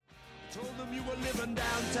Told them you were living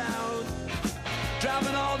downtown,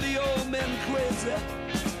 driving all the old men crazy.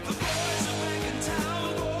 The boys are back in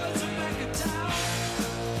town, the boys are back in town.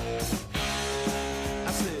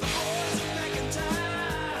 I said, the boys are back in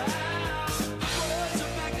town, the boys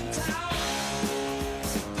are back in town. The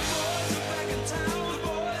boys are back in town, the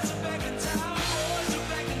boys are back in town, the boys are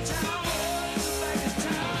back in town, the boys are back in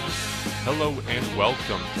town. Hello and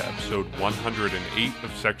welcome to episode 108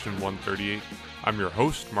 of Section 138. I'm your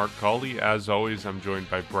host, Mark Colley. As always, I'm joined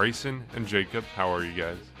by Bryson and Jacob. How are you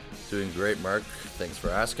guys? Doing great, Mark. Thanks for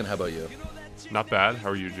asking. How about you? Not bad. How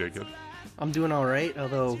are you, Jacob? I'm doing all right,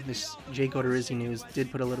 although this Jake Odorizzi news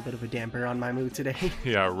did put a little bit of a damper on my mood today.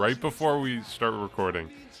 Yeah, right before we start recording,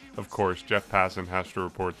 of course, Jeff Passan has to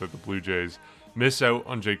report that the Blue Jays miss out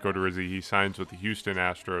on Jake Odorizzi. He signs with the Houston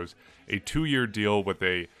Astros a 2-year deal with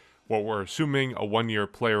what we're assuming a 1-year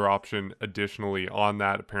player option. Additionally, on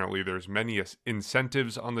that, apparently there's many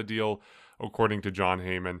incentives on the deal, according to Jon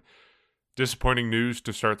Heyman. Disappointing news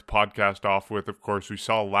to start the podcast off with. Of course, we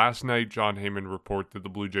saw last night Jon Heyman report that the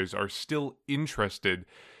Blue Jays are still interested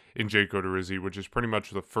in Jake Odorizzi, which is pretty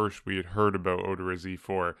much the first we had heard about Odorizzi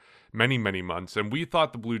for many, many months. And we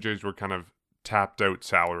thought the Blue Jays were kind of tapped out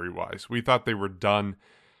salary-wise. We thought they were done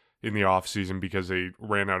in the offseason because they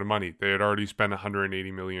ran out of money. They had already spent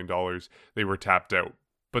 $180 million. They were tapped out.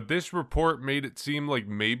 But this report made it seem like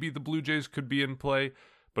maybe the Blue Jays could be in play.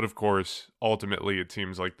 But of course, ultimately, it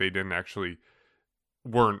seems like they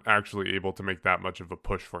weren't actually able to make that much of a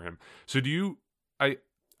push for him. So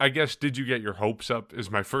I guess, did you get your hopes up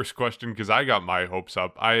is my first question, because I got my hopes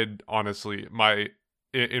up. I had honestly,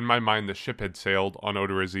 in my mind, the ship had sailed on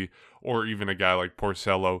Odorizzi, or even a guy like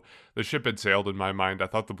Porcello. The ship had sailed in my mind. I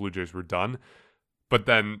thought the Blue Jays were done. But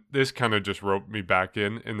then this kind of just roped me back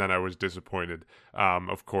in, and then I was disappointed,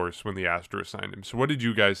 of course, when the Astros signed him. So what did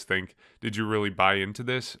you guys think? Did you really buy into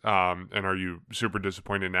this? And are you super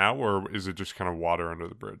disappointed now, or is it just kind of water under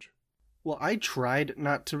the bridge? Well, I tried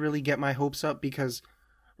not to really get my hopes up because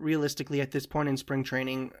realistically at this point in spring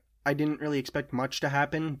training, I didn't really expect much to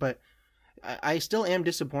happen, but I still am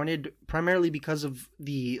disappointed, primarily because of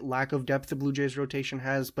the lack of depth the Blue Jays rotation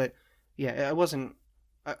has. But yeah,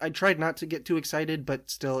 I tried not to get too excited, but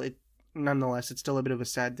still, nonetheless, it's still a bit of a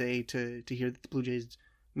sad day to hear that the Blue Jays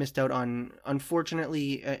missed out on,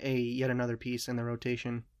 unfortunately, a yet another piece in the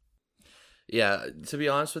rotation. Yeah, to be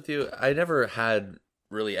honest with you, I never had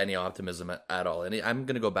really any optimism at all. And I'm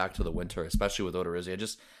going to go back to the winter, especially with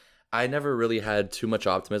Odorizzi. I never really had too much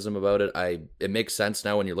optimism about it. It makes sense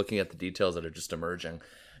now when you're looking at the details that are just emerging.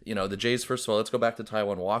 You know, the Jays, first of all, let's go back to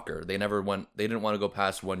Taijuan Walker. They didn't want to go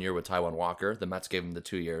past 1 year with Taijuan Walker. The Mets gave him the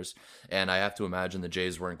 2 years. And I have to imagine the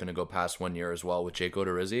Jays weren't going to go past 1 year as well with Jake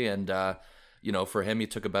Odorizzi. And, for him, he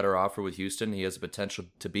took a better offer with Houston. He has the potential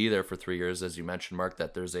to be there for 3 years. As you mentioned, Mark,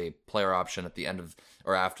 that there's a player option at the end of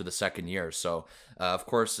or after the second year. So, of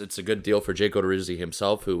course, it's a good deal for Jake Odorizzi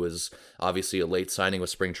himself, who was obviously a late signing with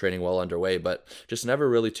spring training well underway, but just never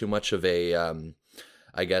really too much of a,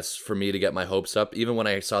 I guess, for me to get my hopes up. Even when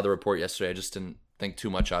I saw the report yesterday, I just didn't think too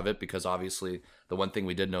much of it, because obviously the one thing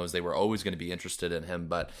we did know is they were always going to be interested in him,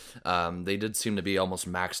 but they did seem to be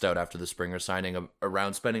almost maxed out after the Springer signing,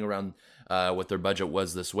 spending around what their budget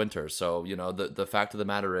was this winter. So, the fact of the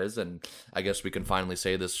matter is, and I guess we can finally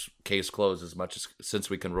say this case closed, as much as since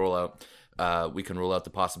we can rule out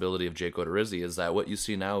the possibility of Jake Odorizzi, is that what you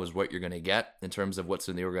see now is what you're going to get in terms of what's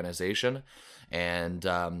in the organization, and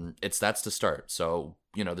that's the start. So,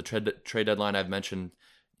 the trade deadline I've mentioned,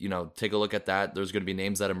 take a look at that. There's going to be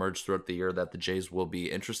names that emerge throughout the year that the Jays will be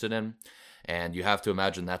interested in. And you have to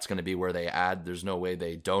imagine that's going to be where they add. There's no way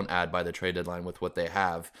they don't add by the trade deadline with what they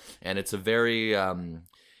have. And it's a very,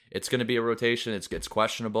 it's going to be a rotation. It's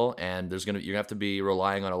questionable. And you're going to have to be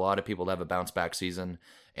relying on a lot of people to have a bounce back season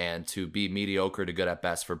and to be mediocre to good at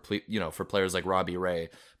best for players like Robbie Ray,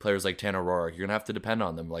 players like Tanner Roark. You're going to have to depend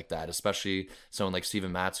on them like that, especially someone like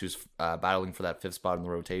Steven Matz, who's battling for that fifth spot in the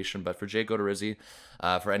rotation. But for Jake Odorizzi,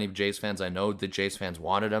 for any Jays fans, I know the Jays fans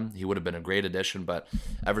wanted him. He would have been a great addition, but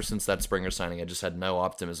ever since that Springer signing, I just had no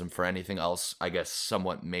optimism for anything else, I guess,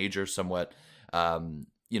 somewhat major, somewhat,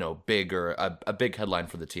 big, or a big headline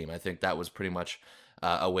for the team. I think that was pretty much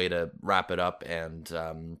a way to wrap it up. And,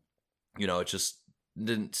 it just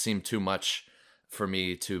didn't seem too much for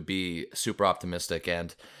me to be super optimistic.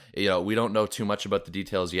 And we don't know too much about the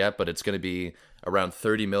details yet, but it's going to be around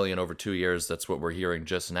 $30 million over 2 years. That's what we're hearing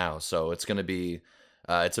just now. So it's going to be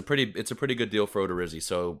it's a pretty good deal for Odorizzi.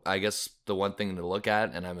 So I guess the one thing to look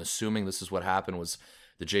at, and I'm assuming this is what happened, was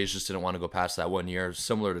the Jays just didn't want to go past that 1 year,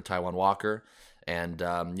 similar to Taijuan Walker. And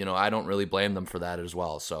I don't really blame them for that as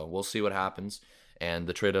well. So we'll see what happens. And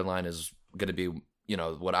the trade deadline is going to be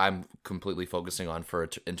what I'm completely focusing on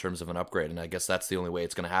in terms of an upgrade. And I guess that's the only way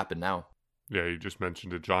it's going to happen now. Yeah, you just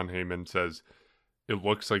mentioned it. John Heyman says it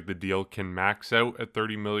looks like the deal can max out at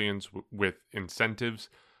 $30 million with incentives.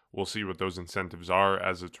 We'll see what those incentives are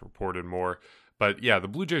as it's reported more. But yeah, the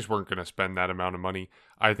Blue Jays weren't going to spend that amount of money.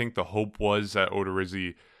 I think the hope was that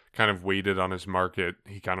Odorizzi kind of waited on his market.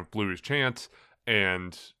 He kind of blew his chance,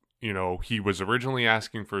 and he was originally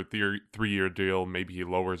asking for a 3-year deal. Maybe he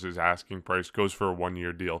lowers his asking price, goes for a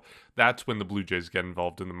 1-year deal. That's when the Blue Jays get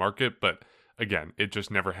involved in the market. But again, it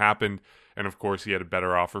just never happened. And of course, he had a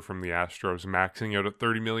better offer from the Astros, maxing out at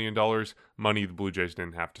 $30 million, money the Blue Jays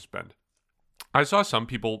didn't have to spend. I saw some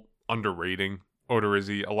people underrating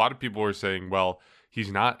Odorizzi. A lot of people were saying, well,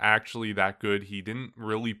 he's not actually that good. He didn't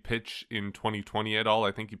really pitch in 2020 at all.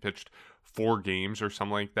 I think he pitched 4 games or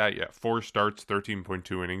something like that. Yeah, 4 starts,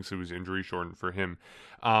 13.2 innings. It was injury shortened for him.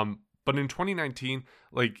 But in 2019,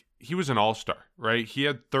 he was an all-star, right? He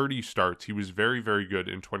had 30 starts. He was very, very good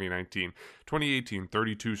in 2019. 2018,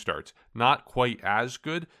 32 starts. Not quite as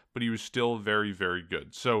good, but he was still very, very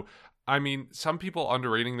good. So, I mean, some people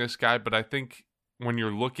underrating this guy, but I think when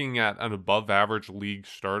you're looking at an above-average league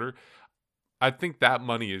starter, I think that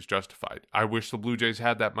money is justified. I wish the Blue Jays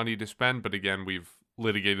had that money to spend, but again, we've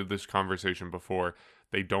litigated this conversation before.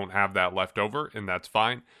 They don't have that left over, and that's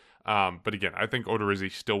fine. But again, I think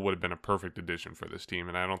Odorizzi still would have been a perfect addition for this team,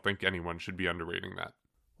 and I don't think anyone should be underrating that.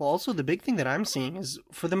 Well, also the big thing that I'm seeing is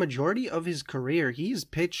for the majority of his career, he's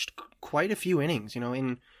pitched quite a few innings.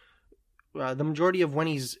 In the majority of when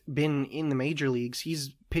he's been in the major leagues,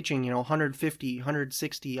 he's pitching 150,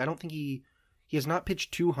 160. I don't think he has not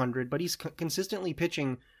pitched 200, but he's consistently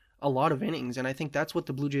pitching a lot of innings, and I think that's what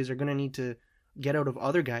the Blue Jays are going to need to get out of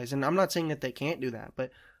other guys. And I'm not saying that they can't do that,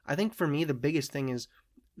 but I think for me the biggest thing is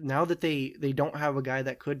now that they don't have a guy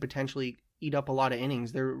that could potentially eat up a lot of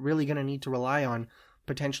innings, they're really going to need to rely on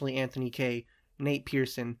potentially Anthony Kay, Nate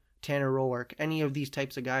Pearson, Tanner Roark, any of these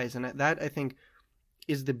types of guys. And that, I think,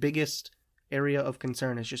 is the biggest area of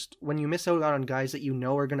concern, is just when you miss out on guys that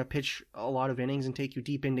are going to pitch a lot of innings and take you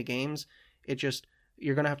deep into games,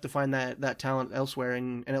 you're going to have to find that talent elsewhere.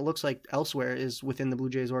 And it looks like elsewhere is within the Blue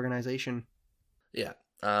Jays organization. Yeah.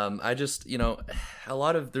 I just,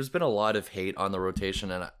 there's been a lot of hate on the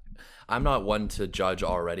rotation, and I'm not one to judge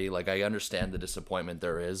already. I understand the disappointment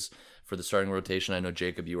there is for the starting rotation. I know,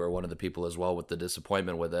 Jacob, you are one of the people as well with the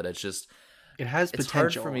disappointment with it. It's just, it has it's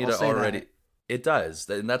potential. hard for me to already. It does,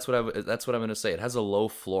 and that's what I'm going to say. It has a low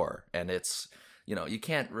floor, and it's, you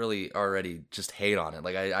can't really already just hate on it.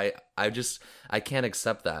 I can't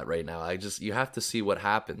accept that right now. You have to see what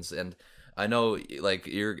happens. And I know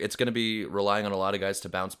it's going to be relying on a lot of guys to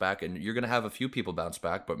bounce back, and you're going to have a few people bounce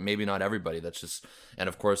back, but maybe not everybody. And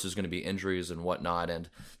of course there's going to be injuries and whatnot. And,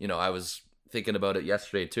 I was thinking about it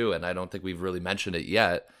yesterday too, and I don't think we've really mentioned it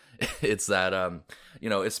yet. It's that,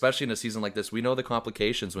 especially in a season like this, we know the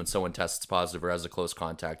complications when someone tests positive or has a close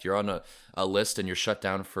contact. You're on a list and you're shut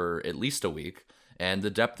down for at least a week. And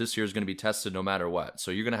the depth this year is going to be tested no matter what.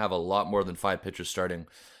 So you're going to have a lot more than 5 pitchers starting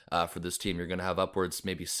for this team. You're going to have upwards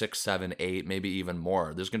maybe 6, 7, 8, maybe even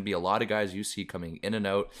more. There's going to be a lot of guys you see coming in and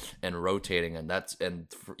out and rotating. And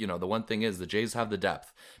the one thing is the Jays have the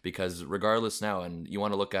depth, because regardless now, and you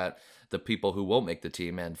want to look at the people who won't make the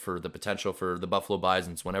team and for the potential for the Buffalo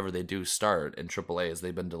Bisons whenever they do start in AAA, as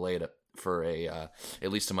they've been delayed for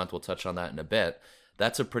at least a month. We'll touch on that in a bit.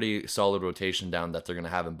 That's a pretty solid rotation down that they're going to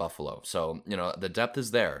have in Buffalo. So, the depth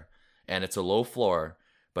is there, and it's a low floor,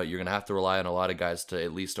 but you're going to have to rely on a lot of guys to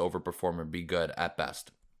at least overperform and be good at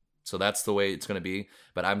best. So that's the way it's going to be.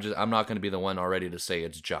 But I'm not going to be the one already to say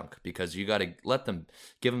it's junk, because you got to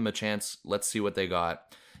give them a chance. Let's see what they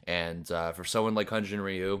got. And for someone like Hyun-Jin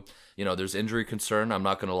Ryu, there's injury concern, I'm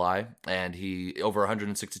not going to lie. And he, over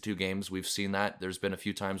 162 games, we've seen that. There's been a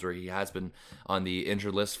few times where he has been on the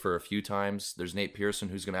injured list for a few times. There's Nate Pearson,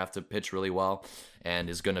 who's going to have to pitch really well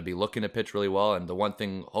and is going to be looking to pitch really well. And the one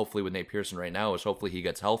thing, hopefully, with Nate Pearson right now is hopefully he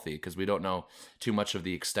gets healthy, because we don't know too much of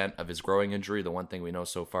the extent of his growing injury. The one thing we know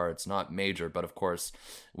so far, it's not major, but of course,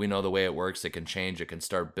 we know the way it works. It can change. It can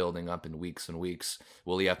start building up in weeks and weeks.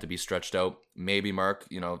 Will he have to be stretched out? Maybe, Mark,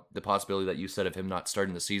 the possibility that you said of him not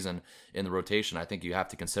starting the season in the rotation, I think you have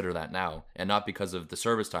to consider that now, and not because of the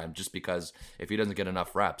service time, just because if he doesn't get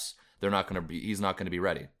enough reps, he's not going to be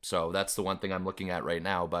ready. So that's the one thing I'm looking at right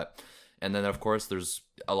now. And then of course there's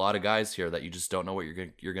a lot of guys here that you just don't know what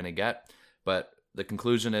you're going to get. But the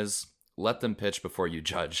conclusion is, let them pitch before you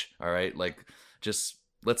judge. All right, just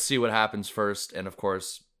let's see what happens first. And of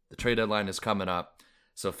course, the trade deadline is coming up,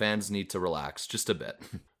 so fans need to relax just a bit.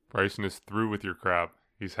 Bryson is through with your crap.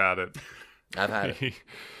 He's had it. I've had it.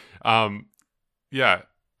 Yeah,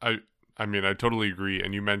 I I mean, I totally agree.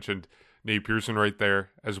 And you mentioned Nate Pearson right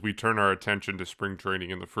there. As we turn our attention to spring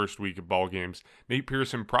training in the first week of ball games, Nate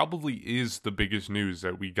Pearson probably is the biggest news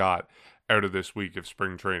that we got out of this week of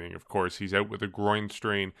spring training. Of course, he's out with a groin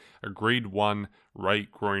strain, a grade 1 right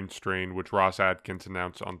groin strain, which Ross Atkins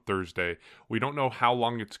announced on Thursday. We don't know how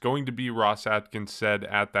long it's going to be. Ross Atkins said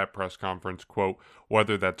at that press conference, quote,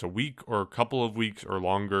 whether that's a week or a couple of weeks or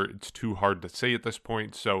longer, it's too hard to say at this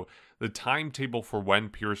point. So the timetable for when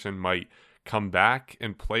Pearson might come back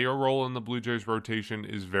and play a role in the Blue Jays rotation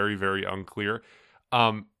is very, very unclear.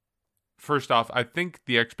 First off, I think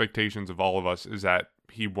the expectations of all of us is that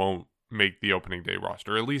he won't make the opening day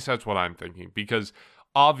roster. At least that's what I'm thinking, because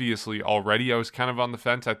obviously already I was kind of on the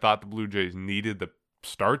fence. I thought the Blue Jays needed the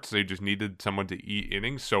starts. They just needed someone to eat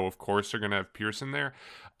innings. So of course they're going to have Pearson there.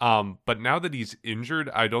 But now that he's injured,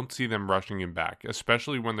 I don't see them rushing him back,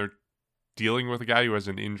 especially when they're dealing with a guy who has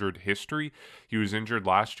an injured history. He was injured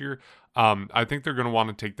last year. I think they're going to want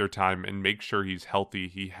to take their time and make sure he's healthy.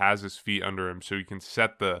 He has his feet under him so he can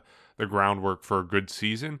set the groundwork for a good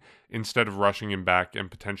season instead of rushing him back and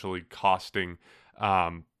potentially costing,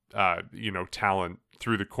 talent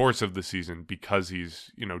through the course of the season because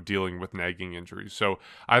he's, dealing with nagging injuries. So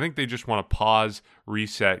I think they just want to pause,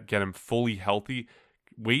 reset, get him fully healthy,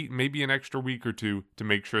 wait maybe an extra week or two to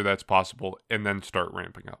make sure that's possible, and then start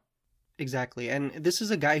ramping up. Exactly, and this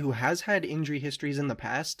is a guy who has had injury histories in the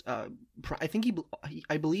past.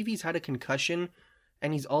 I believe he's had a concussion,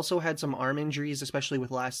 and he's also had some arm injuries, especially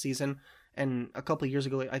with last season. And a couple of years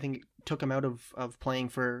ago, I think it took him out of playing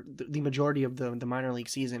for the majority of the minor league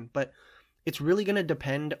season. But it's really going to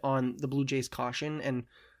depend on the Blue Jays' caution and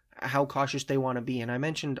how cautious they want to be. And I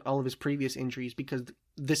mentioned all of his previous injuries because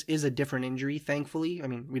this is a different injury, thankfully. I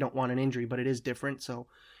mean, we don't want an injury, but it is different, so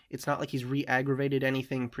it's not like he's re-aggravated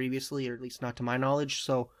anything previously, or at least not to my knowledge.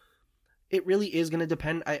 So it really is going to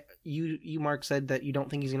depend. You, Mark, said that you don't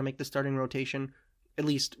think he's going to make the starting rotation, at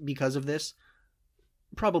least because of this.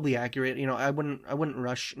 Probably accurate. I wouldn't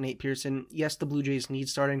rush Nate Pearson. Yes, the Blue Jays need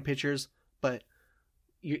starting pitchers, but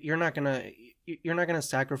you're not gonna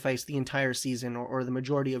sacrifice the entire season or the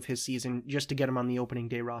majority of his season just to get him on the opening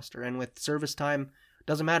day roster. And with service time,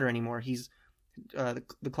 doesn't matter anymore. He's the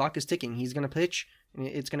clock is ticking. He's gonna pitch.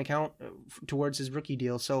 It's gonna count towards his rookie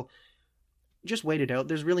deal. So just wait it out.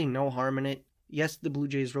 There's really no harm in it. Yes, the Blue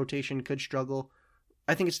Jays rotation could struggle.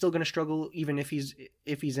 I think it's still gonna struggle even if he's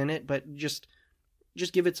in it. But just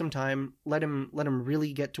give it some time. Let him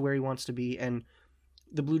really get to where he wants to be. And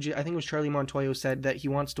the Blue Jays, I think it was Charlie Montoyo, said that he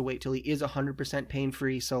wants to wait till he is 100%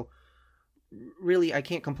 pain-free. So really, I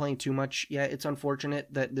can't complain too much. Yeah, it's unfortunate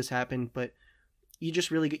that this happened, but you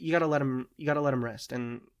gotta let him rest.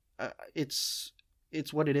 And it's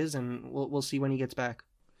what it is, and we'll see when he gets back.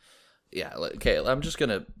 Yeah. Okay. I'm just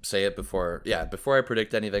gonna say it before I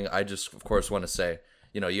predict anything. I just, of course, want to say,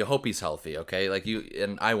 you hope he's healthy. Okay.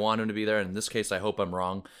 And I want him to be there. In this case, I hope I'm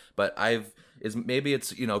wrong, but maybe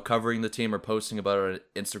it's, covering the team or posting about it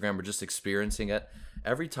on Instagram or just experiencing it.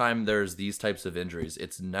 Every time there's these types of injuries,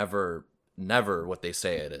 it's never what they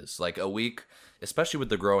say it is. Like a week, especially with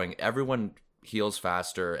the growing, everyone heals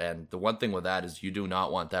faster. And the one thing with that is you do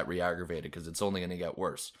not want that re-aggravated because it's only going to get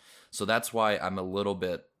worse. So that's why I'm a little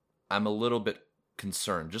bit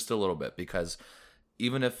concerned, just a little bit, because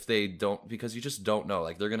even if they don't, because you just don't know,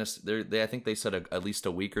 like I think they said at least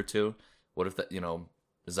a week or two. What if that,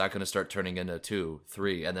 is that going to start turning into 2,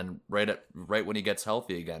 3, and then right when he gets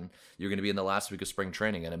healthy again, you're going to be in the last week of spring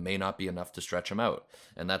training, and it may not be enough to stretch him out.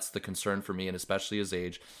 And that's the concern for me, and especially his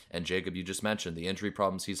age. And Jacob, you just mentioned the injury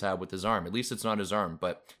problems he's had with his arm. At least it's not his arm,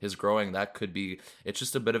 but his growing, it's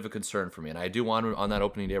just a bit of a concern for me. And I do want him on that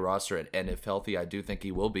opening day roster, and if healthy, I do think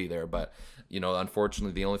he will be there. But,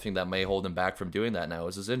 unfortunately, the only thing that may hold him back from doing that now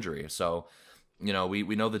is his injury. So,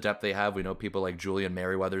 we know the depth they have. We know people like Julian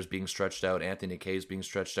Merriweather's being stretched out, Anthony Kay's being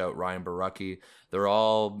stretched out, Ryan Barucki. They're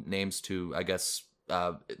all names to, I guess,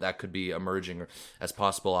 that could be emerging as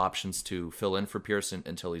possible options to fill in for Pearson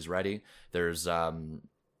until he's ready. There's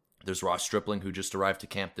Ross Stripling, who just arrived to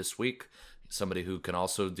camp this week, somebody who can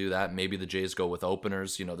also do that. Maybe the Jays go with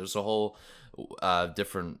openers. There's a whole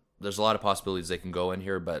there's a lot of possibilities they can go in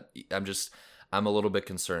here, but I'm a little bit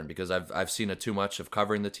concerned because I've seen it too much of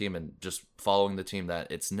covering the team and just following the team that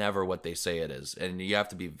it's never what they say it is. And you have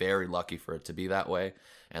to be very lucky for it to be that way.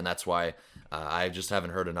 And that's why I just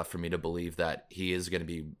haven't heard enough for me to believe that he is going to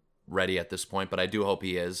be ready at this point. But I do hope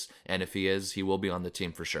he is. And if he is, he will be on the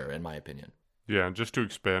team for sure, in my opinion. Yeah, and just to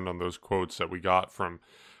expand on those quotes that we got from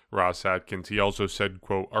Ross Atkins. He also said,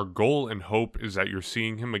 quote, "Our goal and hope is that you're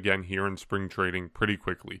seeing him again here in spring training pretty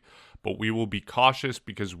quickly, but we will be cautious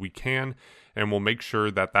because we can, and we'll make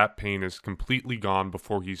sure that that pain is completely gone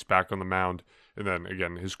before he's back on the mound." And then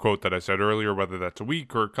again, his quote that I said earlier, whether that's a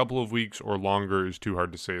week or a couple of weeks or longer is too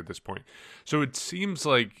hard to say at this point. So it seems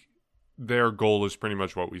like their goal is pretty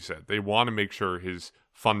much what we said. They want to make sure his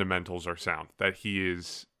fundamentals are sound, that he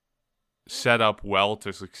is set up well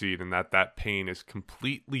to succeed, and that pain is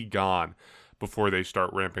completely gone before they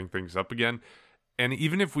start ramping things up again. And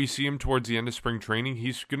even if we see him towards the end of spring training,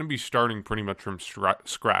 he's going to be starting pretty much from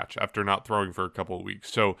scratch after not throwing for a couple of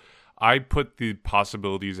weeks. So I put the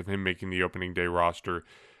possibilities of him making the opening day roster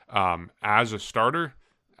as a starter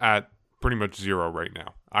at pretty much 0 right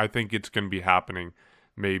now. I think it's going to be happening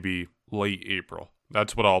maybe late April.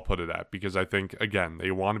 That's what I'll put it at, because I think, again,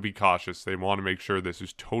 they want to be cautious. They want to make sure this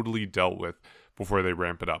is totally dealt with before they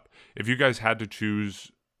ramp it up. If you guys had to choose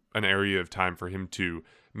an area of time for him to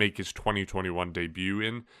make his 2021 debut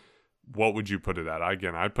in, what would you put it at?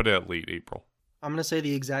 Again, I'd put it at late April. I'm going to say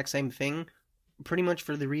the exact same thing, pretty much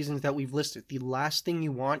for the reasons that we've listed. The last thing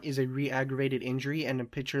you want is a re-aggravated injury and a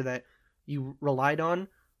pitcher that you relied on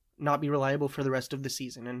not be reliable for the rest of the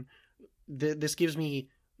season. And this gives me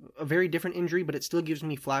a very different injury, but it still gives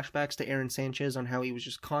me flashbacks to Aaron Sanchez on how he was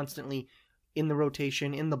just constantly in the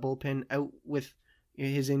rotation, in the bullpen, out with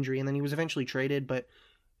his injury, and then he was eventually traded. But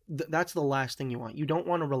that's the last thing you want. You don't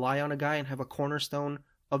want to rely on a guy and have a cornerstone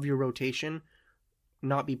of your rotation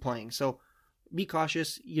not be playing. So be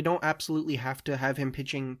cautious. You don't absolutely have to have him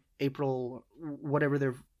pitching April, whatever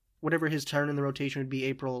his turn in the rotation would be,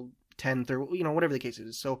 April 10th, or whatever the case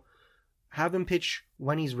is. So have him pitch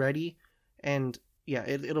when he's ready, and yeah,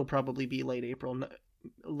 it'll probably be late April,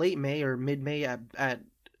 late May or mid-May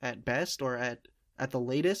at best, or at the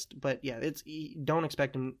latest. But yeah, don't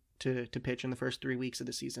expect him to pitch in the first 3 weeks of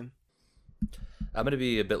the season. I'm gonna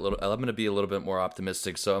be a little bit more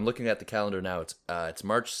optimistic. So I'm looking at the calendar now. It's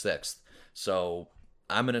March 6th. So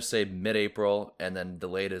I'm gonna say mid-April, and then the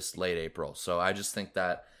latest late April. So I just think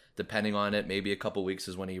that depending on it, maybe a couple weeks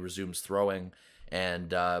is when he resumes throwing.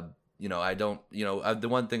 And the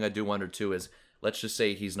one thing I do wonder too is, let's just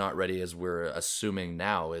say he's not ready, as we're assuming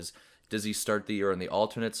now, does he start the year on the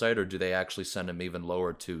alternate site, or do they actually send him even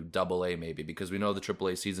lower to AA maybe? Because we know the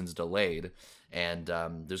AAA season's delayed, and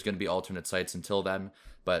there's going to be alternate sites until then.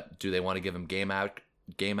 But do they want to give him game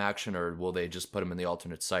action, or will they just put him in the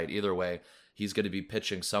alternate site? Either way, he's going to be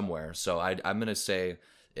pitching somewhere. So I'm going to say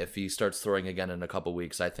if he starts throwing again in a couple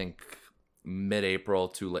weeks, I think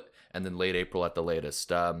mid-April and then late April at the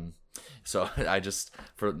latest. So I just,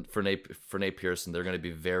 for Nate Pearson, they're going to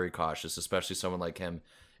be very cautious, especially someone like him.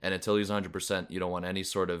 And until he's 100%, you don't want any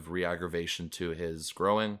sort of re-aggravation to his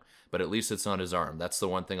growing, but at least it's on his arm. That's the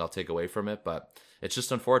one thing I'll take away from it. But it's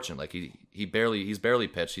just unfortunate. Like he's barely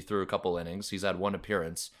pitched. He threw a couple innings. He's had one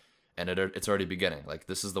appearance, and it's already beginning. Like,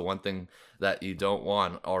 this is the one thing that you don't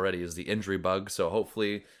want already, is the injury bug. So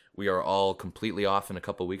hopefully we are all completely off in a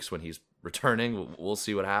couple weeks when he's returning. We'll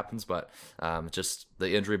see what happens, but just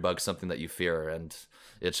the injury bug's something that you fear, and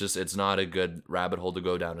it's not a good rabbit hole to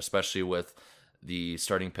go down, especially with the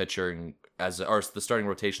starting pitcher or the starting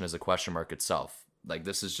rotation as a question mark itself. Like,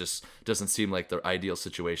 this is just doesn't seem like the ideal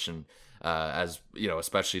situation,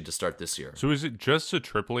 especially to start this year. So is it just a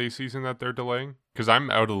AAA season that they're delaying? Because I'm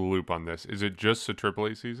out of the loop on this. Is it just a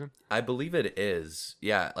AAA season? I believe it is.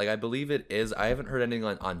 Yeah, I believe it is. I haven't heard anything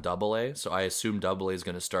on AA, so I assume AA is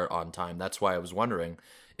going to start on time. That's why I was wondering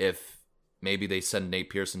if maybe they send Nate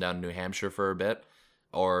Pearson down to New Hampshire for a bit,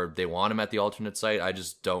 or they want him at the alternate site. I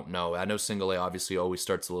just don't know. I know Single A obviously always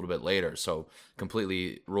starts a little bit later, so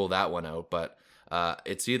completely rule that one out. But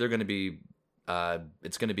it's either going to be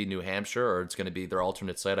New Hampshire, or it's going to be their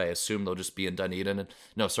alternate site. I assume they'll just be in Dunedin.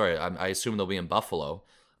 I assume they'll be in Buffalo,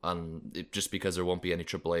 just because there won't be any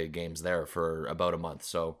AAA games there for about a month.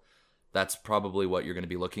 So that's probably what you're going to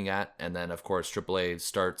be looking at. And then, of course, AAA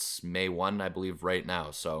starts May 1, I believe, right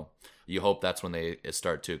now. So you hope that's when they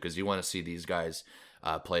start too, because you want to see these guys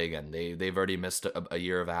play again. They've already missed a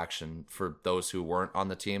year of action for those who weren't on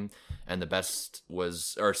the team, and the best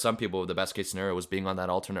was, or some people, the best case scenario was being on that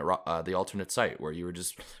alternate site where you were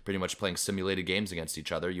just pretty much playing simulated games against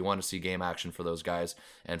each other. You want to see game action for those guys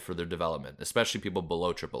and for their development, especially people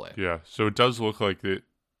below AAA. Yeah, so it does look like the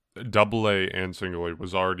AA and Single A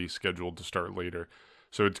was already scheduled to start later,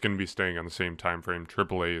 so it's going to be staying on the same time frame.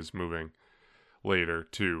 AAA is moving later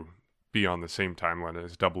to be on the same timeline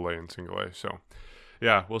as AA and Single A. So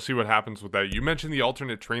yeah, we'll see what happens with that. You mentioned the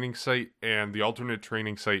alternate training site, and the alternate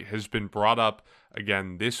training site has been brought up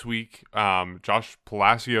again this week. Josh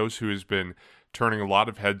Palacios, who has been turning a lot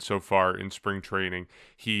of heads so far in spring training.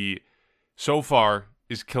 He, so far,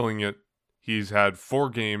 is killing it. He's had 4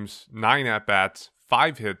 games, 9 at-bats,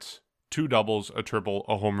 5 hits, 2 doubles, a triple,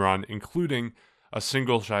 a home run, including a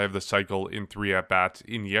single shy of the cycle in 3 at-bats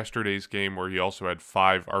in yesterday's game where he also had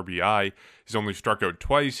 5 RBI. He's only struck out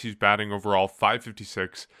twice. He's batting overall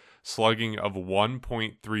 .556, slugging of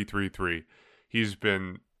 1.333. He's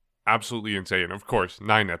been absolutely insane. Of course,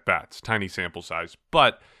 9 at-bats, tiny sample size,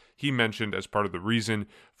 but he mentioned as part of the reason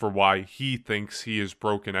for why he thinks he is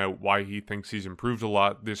broken out, why he thinks he's improved a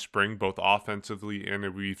lot this spring, both offensively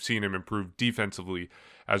and we've seen him improve defensively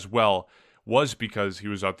as well, was because he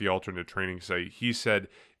was at the alternate training site. He said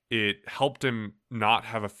it helped him not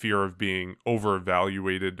have a fear of being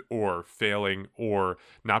over-evaluated or failing or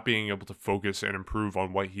not being able to focus and improve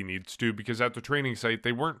on what he needs to, because at the training site,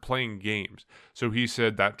 they weren't playing games. So he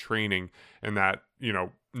said that training and that,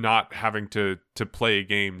 not having to play a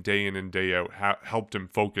game day in and day out helped him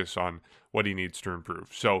focus on what he needs to improve.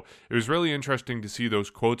 So it was really interesting to see those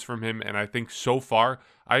quotes from him. And I think so far,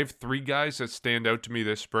 I have 3 guys that stand out to me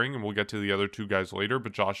this spring, and we'll get to the other 2 guys later.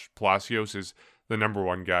 But Josh Palacios is the number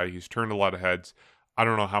 1 guy. He's turned a lot of heads. I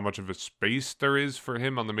don't know how much of a space there is for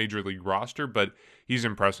him on the major league roster, but he's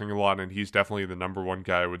impressing a lot, and he's definitely the number 1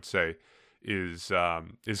 guy I would say is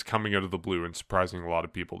coming out of the blue and surprising a lot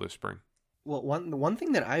of people this spring. Well, one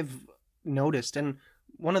thing that I've noticed, and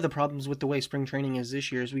one of the problems with the way spring training is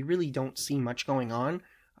this year, is we really don't see much going on.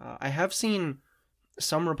 I have seen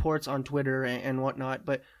some reports on Twitter and whatnot,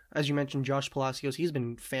 but as you mentioned, Josh Palacios, he's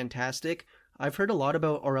been fantastic. I've heard a lot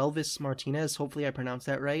about Orelvis Martinez, hopefully I pronounced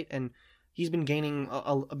that right, and he's been gaining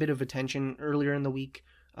a bit of attention earlier in the week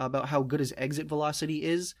about how good his exit velocity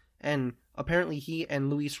is, and apparently he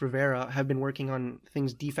and Luis Rivera have been working on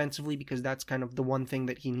things defensively because that's kind of the one thing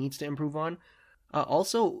that he needs to improve on.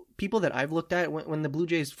 Also, people that I've looked at, when the Blue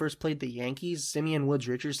Jays first played the Yankees, Simeon Woods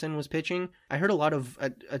Richardson was pitching. I heard a lot of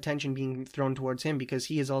attention being thrown towards him because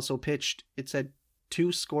he has also pitched, it said, 2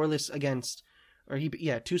 scoreless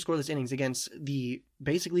innings against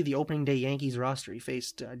basically the opening day Yankees roster. He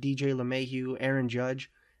faced DJ LeMahieu, Aaron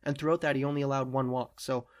Judge, and throughout that he only allowed 1 walk.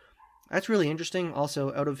 So that's really interesting.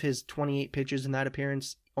 Also, out of his 28 pitches in that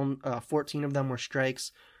appearance, 14 of them were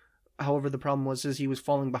strikes. However, the problem was he was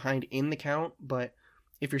falling behind in the count. But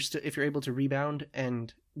if you're able to rebound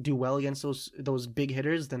and do well against those big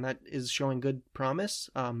hitters, then that is showing good promise.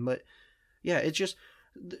 But yeah, it's just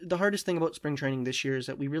the hardest thing about spring training this year is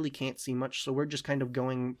that we really can't see much. So we're just kind of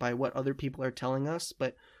going by what other people are telling us.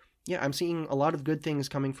 But yeah, I'm seeing a lot of good things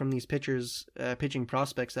coming from these pitchers, pitching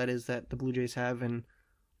prospects, that is, that the Blue Jays have, and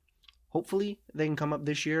hopefully they can come up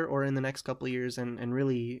this year or in the next couple of years and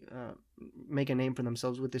really make a name for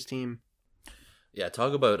themselves with this team. Yeah,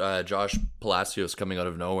 talk about Josh Palacios coming out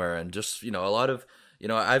of nowhere, and just, a lot of,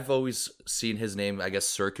 I've always seen his name, I guess,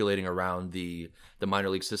 circulating around the minor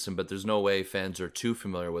league system, but there's no way fans are too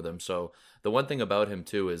familiar with him. So the one thing about him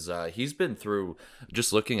too is he's been through,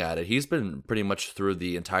 just looking at it, he's been pretty much through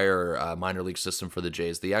the entire minor league system for the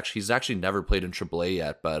Jays. He's actually never played in AAA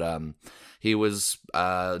yet, but he was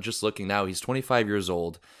just looking now. He's 25 years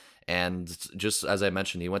old. And just as I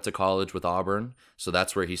mentioned, he went to college with Auburn, so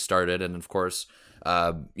that's where he started. And of course,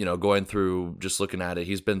 going through, just looking at it,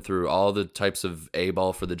 he's been through all the types of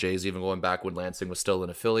A-ball for the Jays, even going back when Lansing was still an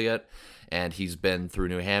affiliate. And he's been through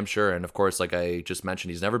New Hampshire. And of course, like I just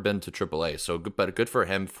mentioned, he's never been to AAA. So good, but good for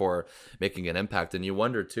him for making an impact. And you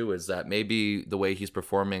wonder too, is that maybe the way he's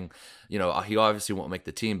performing, he obviously won't make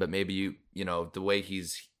the team, but maybe, the way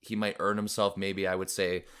he might earn himself, maybe I would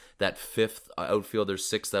say that 5th outfielder,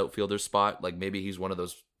 6th outfielder spot. Like maybe he's one of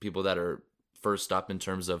those people that are first up in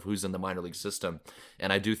terms of who's in the minor league system.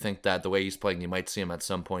 And I do think that the way he's playing, you might see him at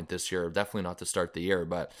some point this year. Definitely not to start the year,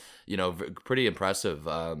 but pretty impressive.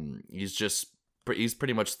 He's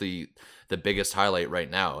pretty much the biggest highlight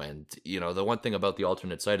right now. And the one thing about the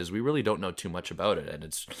alternate site is we really don't know too much about it, and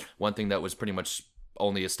it's one thing that was pretty much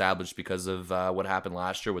only established because of what happened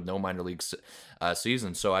last year with no minor league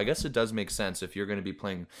season. So I guess it does make sense if you're going to be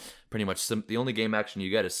playing pretty much the only game action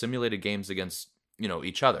you get is simulated games against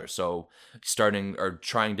each other. So starting or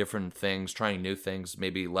trying different things, trying new things,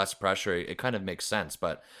 maybe less pressure, it kind of makes sense.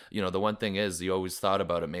 But the one thing is, you always thought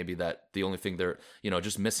about it, maybe that the only thing they're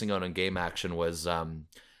just missing out on game action was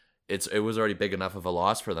it was already big enough of a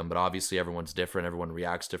loss for them. But obviously everyone's different, everyone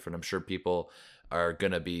reacts different. I'm sure people are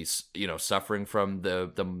going to be, suffering from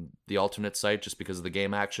the alternate site just because of the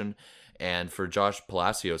game action. And for Josh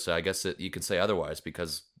Palacios, I guess you can say otherwise,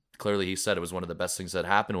 because clearly he said it was one of the best things that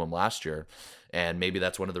happened to him last year. And maybe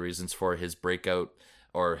that's one of the reasons for his breakout,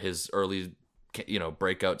 or his early,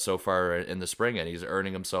 breakout so far in the spring. And he's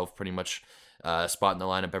earning himself pretty much spot in the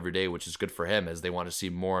lineup every day, which is good for him as they want to see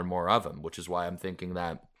more and more of him, which is why I'm thinking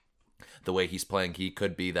that the way he's playing, he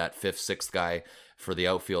could be that fifth, sixth guy for the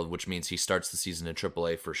outfield, which means he starts the season in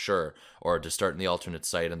AAA for sure, or to start in the alternate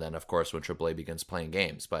site, and then of course when AAA begins playing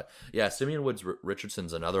games. But yeah, Simeon Woods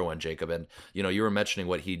Richardson's another one, Jacob, and you were mentioning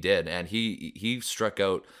what he did, and he struck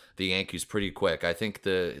out the Yankees pretty quick. I think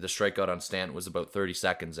the strikeout on Stanton was about 30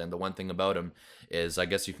 seconds, and the one thing about him is I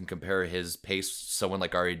guess you can compare his pace to someone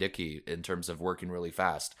like Ari Dickey in terms of working really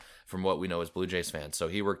fast from what we know as Blue Jays fans. So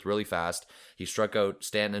he worked really fast. He struck out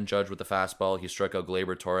Stanton and Judge with the fastball. He struck out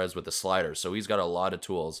Gleyber Torres with the slider. So he's got a lot of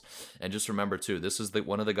tools. And just remember too, this is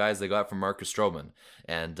one of the guys they got from Marcus Stroman.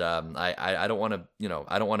 And I don't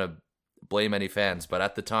want to blame any fans, but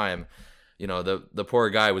at the time, the poor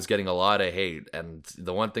guy was getting a lot of hate. And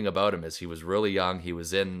the one thing about him is he was really young. He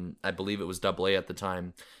was in, I believe it was AA at the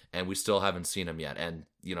time, and we still haven't seen him yet. And,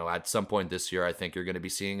 at some point this year, I think you're going to be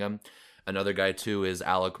seeing him. Another guy, too, is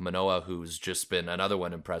Alek Manoah, who's just been another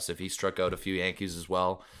one impressive. He struck out a few Yankees as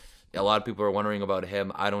well. A lot of people are wondering about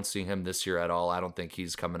him. I don't see him this year at all. I don't think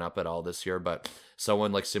he's coming up at all this year. But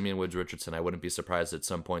someone like Simeon Woods Richardson, I wouldn't be surprised at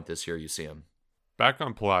some point this year you see him. Back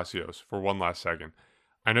on Palacios for one last second.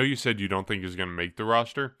 I know you said you don't think he's going to make the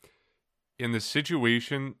roster. In the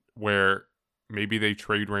situation where maybe they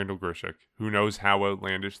trade Randall Grichuk, who knows how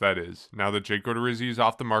outlandish that is. Now that Jake Odorizzi is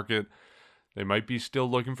off the market, they might be still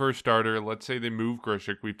looking for a starter. Let's say they move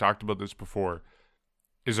Grichuk. We've talked about this before.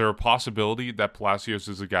 Is there a possibility that Palacios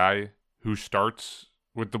is a guy who starts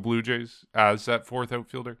with the Blue Jays as that fourth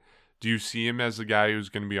outfielder? Do you see him as a guy who's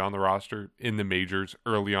going to be on the roster in the majors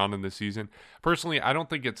early on in the season? Personally, I don't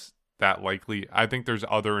think it's that likely. I think there's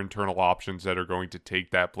other internal options that are going to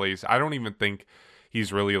take that place. I don't even think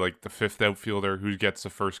he's really like the fifth outfielder who gets the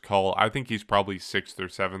first call. I think he's probably sixth or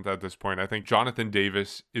seventh at this point. I think Jonathan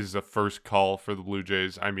Davis is the first call for the Blue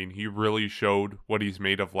Jays. I mean, he really showed what he's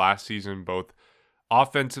made of last season, both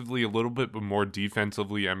offensively a little bit, but more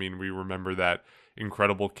defensively. I mean, we remember that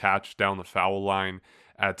incredible catch down the foul line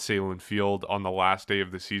at Salem Field on the last day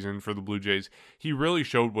of the season for the Blue Jays. He really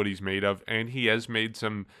showed what he's made of, and he has made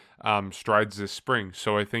some strides this spring.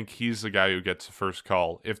 So I think he's the guy who gets the first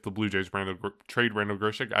call. If the Blue Jays trade Randall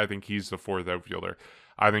Grichuk, I think he's the fourth outfielder.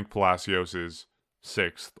 I think Palacios is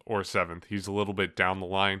sixth or seventh. He's a little bit down the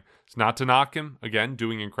line. It's not to knock him, again,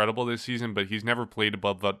 doing incredible this season, but he's never played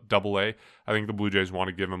above AA. I think the Blue Jays want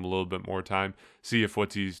to give him a little bit more time, see if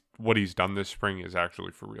what he's done this spring is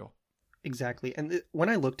actually for real. Exactly. And when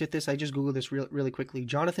I looked at this, I just Googled this really quickly.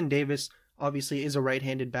 Jonathan Davis obviously is a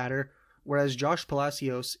right-handed batter, whereas Josh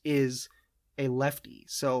Palacios is a lefty.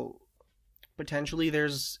 So potentially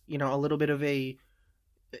there's, a little bit of a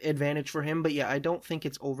advantage for him. But yeah, I don't think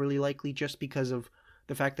it's overly likely just because of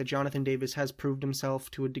the fact that Jonathan Davis has proved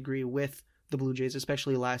himself to a degree with the Blue Jays,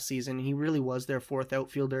 especially last season. He really was their fourth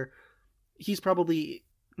outfielder. He's probably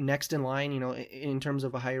next in line, in terms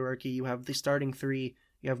of a hierarchy. You have the starting three.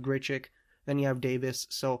 You have Grichuk, then you have Davis.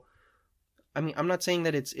 So, I mean, I'm not saying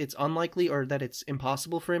that it's unlikely or that it's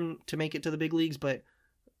impossible for him to make it to the big leagues, but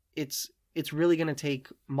it's really going to take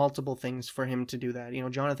multiple things for him to do that.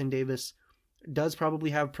 Jonathan Davis does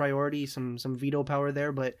probably have priority, some veto power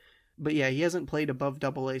there, but yeah, he hasn't played above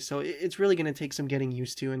AA, so it's really going to take some getting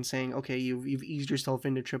used to and saying, okay, you've eased yourself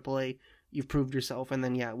into AAA, you've proved yourself, and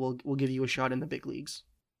then yeah, we'll give you a shot in the big leagues.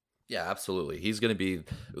 Yeah, absolutely. He's going to be,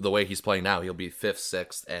 the way he's playing now, he'll be fifth,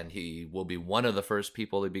 sixth, and he will be one of the first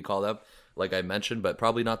people to be called up, like I mentioned, but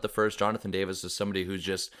probably not the first. Jonathan Davis is somebody who's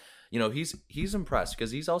just, he's impressed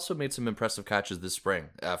because he's also made some impressive catches this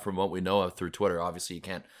spring from what we know of through Twitter. Obviously,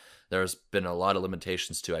 there's been a lot of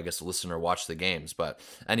limitations to, I guess, listen or watch the games. But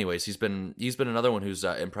anyways, he's been another one who's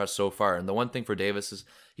impressed so far. And the one thing for Davis is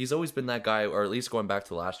he's always been that guy, or at least going back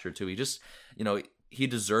to last year too, he just, he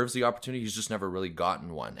deserves the opportunity. He's just never really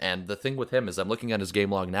gotten one. And the thing with him is I'm looking at his game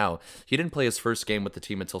log now. He didn't play his first game with the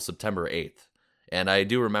team until September 8th. And I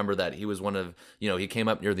do remember that he was one of, he came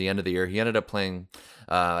up near the end of the year. He ended up playing,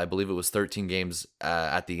 I believe it was 13 games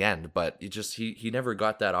at the end, but he never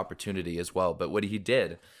got that opportunity as well. But what he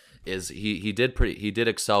did is he did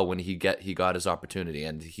excel when he got his opportunity,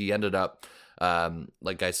 and he ended up,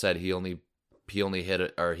 like I said, he only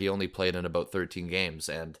played in about 13 games,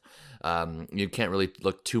 and you can't really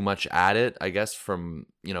look too much at it, I guess, from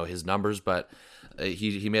his numbers, but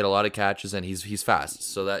he made a lot of catches, and he's fast,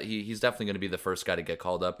 so that he's definitely going to be the first guy to get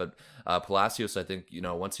called up. But Palacios, I think,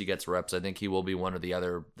 once he gets reps, I think he will be one or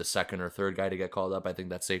the second or third guy to get called up. I think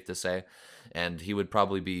that's safe to say, and he would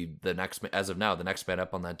probably be the next man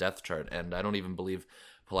up on that depth chart. And I don't even believe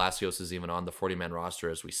Palacios is even on the 40-man roster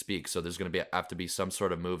as we speak. So there's going to have to be some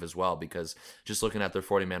sort of move as well, because just looking at their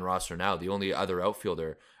 40-man roster now, the only other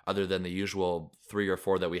outfielder other than the usual 3 or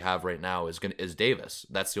 4 that we have right now is Davis.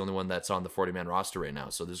 That's the only one that's on the 40-man roster right now.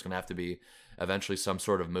 So there's going to have to be eventually some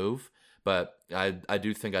sort of move. But I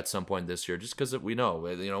do think at some point this year, just because we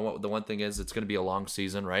know, the one thing is it's going to be a long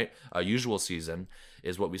season, right? A usual season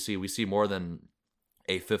is what we see. We see more than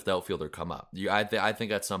a 5th outfielder come up. I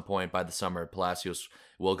think at some point by the summer, Palacios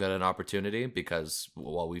will get an opportunity because,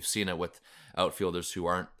 well, we've seen it with outfielders who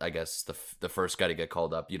aren't, I guess, the first guy to get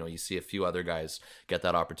called up. You see a few other guys get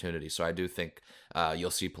that opportunity. So I do think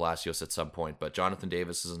you'll see Palacios at some point. But Jonathan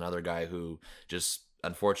Davis is another guy who just,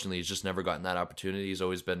 unfortunately, he's just never gotten that opportunity. He's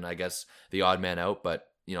always been, I guess, the odd man out. But,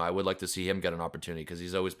 I would like to see him get an opportunity because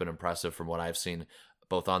he's always been impressive from what I've seen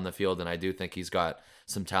both on the field. And I do think he's got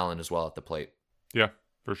some talent as well at the plate. Yeah,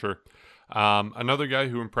 for sure. Another guy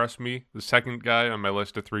who impressed me, the second guy on my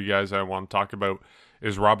list of 3 guys I want to talk about,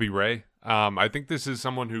 is Robbie Ray. I think this is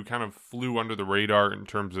someone who kind of flew under the radar in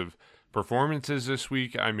terms of performances this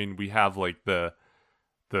week. I mean, we have like the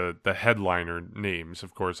headliner names,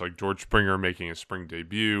 of course, like George Springer making his spring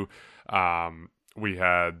debut. We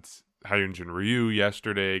had Hyunjin Ryu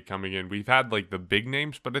yesterday coming in. We've had like the big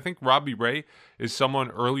names, but I think Robbie Ray is someone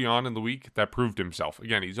early on in the week that proved himself.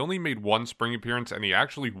 Again, he's only made 1 spring appearance, and he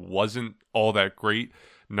actually wasn't all that great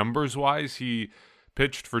numbers-wise. He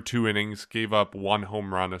pitched for 2 innings, gave up 1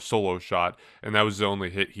 home run, a solo shot, and that was the only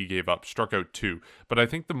hit he gave up, struck out 2. But I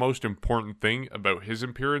think the most important thing about his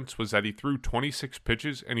appearance was that he threw 26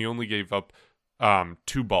 pitches, and he only gave up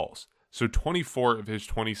 2 balls. So 24 of his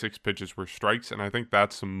 26 pitches were strikes, and I think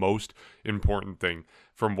that's the most important thing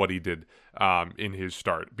from what he did in his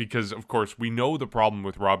start. Because, of course, we know the problem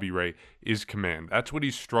with Robbie Ray is command. That's what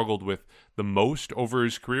he's struggled with the most over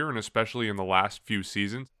his career, and especially in the last few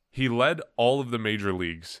seasons. He led all of the major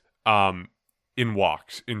leagues in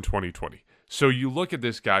walks in 2020. So you look at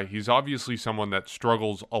this guy, he's obviously someone that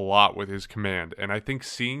struggles a lot with his command. And I think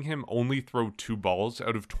seeing him only throw 2 balls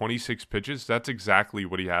out of 26 pitches, that's exactly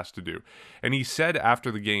what he has to do. And he said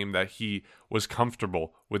after the game that he was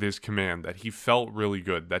comfortable with his command, that he felt really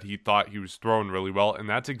good, that he thought he was throwing really well. And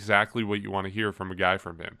that's exactly what you want to hear from a guy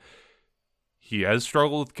from him. He has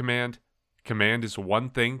struggled with command. Command is one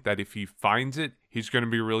thing that if he finds it, he's going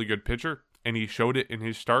to be a really good pitcher. And he showed it in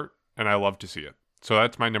his start, and I love to see it. So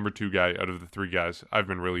that's my number 2 guy out of the 3 guys I've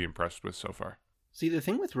been really impressed with so far. See, the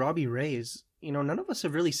thing with Robbie Ray is, none of us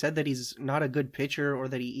have really said that he's not a good pitcher or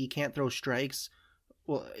that he can't throw strikes.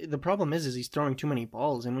 Well, the problem is he's throwing too many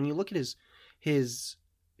balls. And when you look at his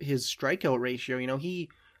strikeout ratio, he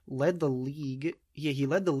led the league. He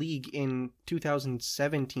led the league in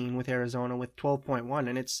 2017 with Arizona with 12.1,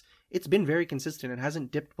 and it's been very consistent. It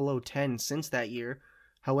hasn't dipped below 10 since that year.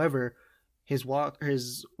 However, his walk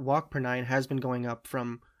per 9 has been going up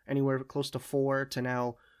from anywhere close to 4 to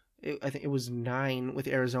now, I think it was 9 with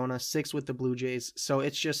Arizona, 6 with the Blue Jays. So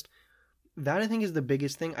it's just that I think is the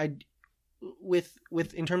biggest thing. With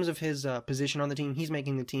in terms of his position on the team, he's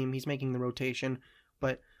making the rotation,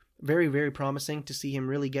 but very, very promising to see him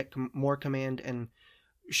really get more command and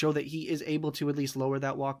show that he is able to at least lower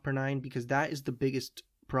that walk per 9, because that is the biggest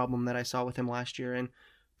problem that I saw with him last year. And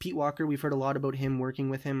Pete Walker, we've heard a lot about him working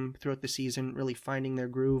with him throughout the season, really finding their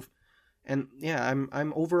groove. And yeah,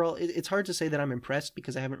 I'm overall, it's hard to say that I'm impressed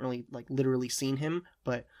because I haven't really literally seen him,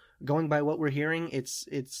 but going by what we're hearing, it's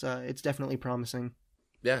definitely promising.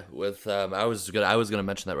 Yeah, with I was gonna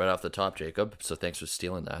mention that right off the top, Jacob. So thanks for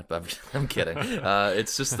stealing that. But I'm kidding.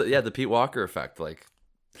 It's just the Pete Walker effect.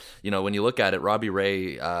 When you look at it, Robbie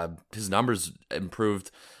Ray, his numbers improved.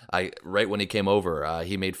 Right when he came over,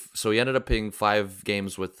 he ended up playing 5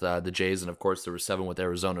 games with the Jays, and of course there were 7 with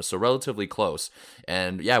Arizona, so relatively close.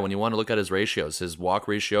 And yeah, when you want to look at his ratios, his walk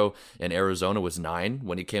ratio in Arizona was 9.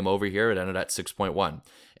 When he came over here, it ended at 6.1.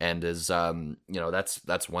 And his,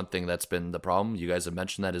 that's one thing that's been the problem. You guys have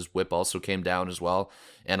mentioned that his whip also came down as well,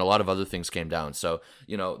 and a lot of other things came down. So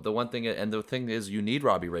the thing is, you need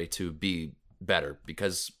Robbie Ray to be better,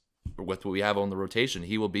 because with what we have on the rotation,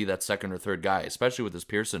 he will be that second or third guy, especially with this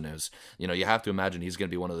Pearson news. You have to imagine he's going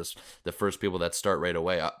to be one of the first people that start right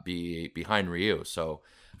away, behind Ryu. So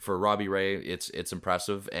for Robbie Ray, it's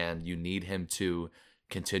impressive, and you need him to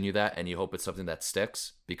continue that, and you hope it's something that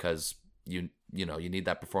sticks, because you need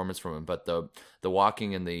that performance from him. But the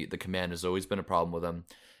walking and the command has always been a problem with him.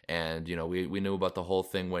 And, we knew about the whole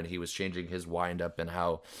thing when he was changing his windup and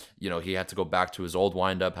how, he had to go back to his old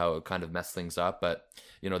windup, how it kind of messed things up. But,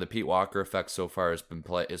 the Pete Walker effect so far has been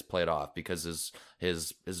played off because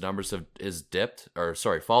his numbers is dipped, or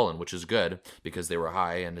sorry, fallen, which is good because they were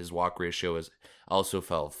high, and his walk ratio is also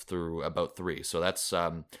fell through about 3. So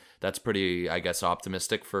that's pretty, I guess,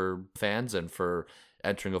 optimistic for fans and for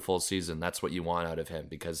entering a full season. That's what you want out of him,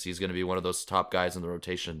 because he's going to be one of those top guys in the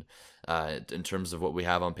rotation in terms of what we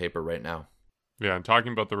have on paper right now. Yeah, and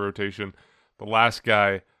talking about the rotation, the last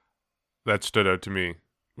guy that stood out to me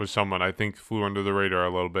was someone I think flew under the radar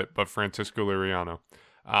a little bit, but Francisco Liriano.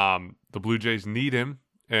 The Blue Jays need him,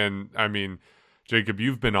 and I mean, Jacob,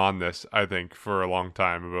 you've been on this, I think, for a long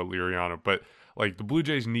time about Liriano, but like the Blue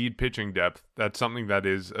Jays need pitching depth. That's something that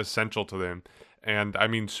is essential to them. And I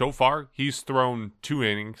mean, so far, he's thrown 2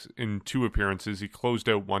 innings in 2 appearances. He closed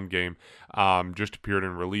out 1 game, just appeared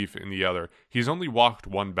in relief in the other. He's only walked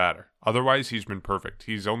 1 batter. Otherwise, he's been perfect.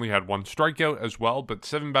 He's only had 1 strikeout as well, but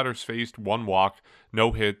 7 batters faced, 1 walk,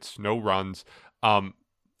 no hits, no runs.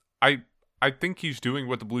 I think he's doing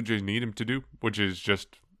what the Blue Jays need him to do, which is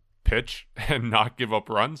just pitch and not give up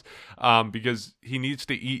runs, because he needs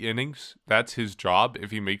to eat innings. That's his job if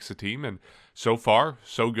he makes the team, and so far,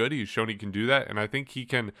 so good. He's shown he can do that, and I think he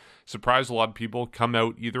can surprise a lot of people, come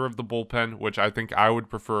out either of the bullpen, which I think I would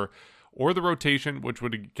prefer, or the rotation, which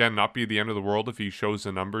would, again, not be the end of the world if he shows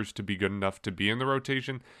the numbers to be good enough to be in the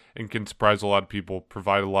rotation, and can surprise a lot of people,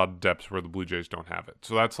 provide a lot of depth where the Blue Jays don't have it.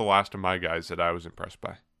 So that's the last of my guys that I was impressed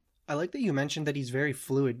by. I like that you mentioned that he's very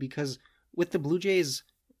fluid, because with the Blue Jays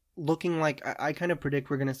looking like, I kind of predict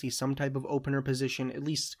we're going to see some type of opener position, at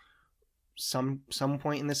least some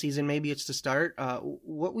point in the season. Maybe it's to start.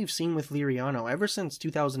 What we've seen with Liriano ever since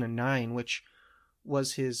 2009, which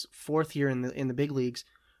was his 4th year in the big leagues,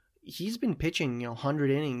 he's been pitching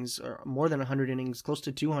 100 innings or more than 100 innings, close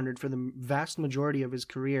to 200 for the vast majority of his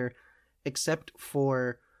career, except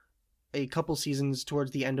for a couple seasons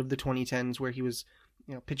towards the end of the 2010s where he was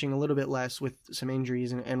pitching a little bit less with some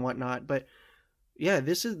injuries and whatnot. But yeah,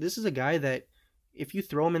 this is a guy that if you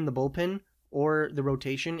throw him in the bullpen or the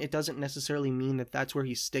rotation, it doesn't necessarily mean that that's where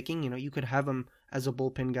he's sticking. You could have him as a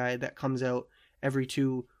bullpen guy that comes out every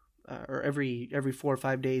 2 or every 4 or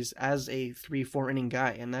 5 days as a 3-4 inning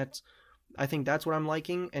guy, and I think that's what I'm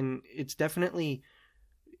liking, and it's definitely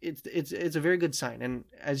it's a very good sign. And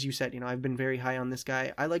as you said, I've been very high on this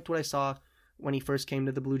guy. I liked what I saw when he first came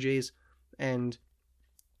to the Blue Jays, and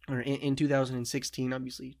in 2016.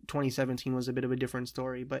 Obviously 2017 was a bit of a different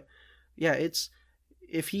story, but yeah,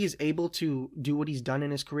 if he is able to do what he's done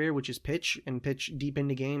in his career, which is pitch deep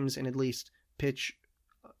into games and at least pitch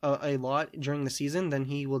a lot during the season, then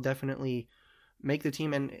he will definitely make the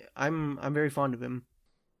team, and I'm very fond of him.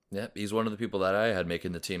 Yeah, he's one of the people that I had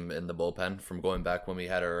making the team in the bullpen from going back when we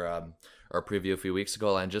had our preview a few weeks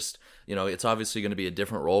ago, and just it's obviously going to be a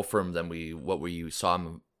different role for him than what we saw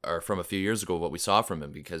him, or from a few years ago, what we saw from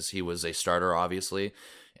him, because he was a starter, obviously.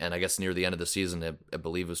 And I guess near the end of the season, I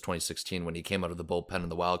believe it was 2016, when he came out of the bullpen in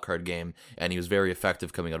the wild card game, and he was very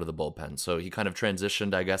effective coming out of the bullpen. So he kind of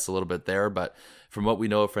transitioned, I guess, a little bit there. But from what we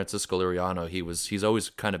know of Francisco Liriano, he's always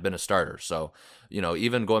kind of been a starter. So,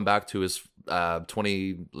 even going back to his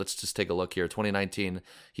let's just take a look here. 2019,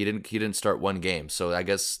 he didn't start 1 game. So I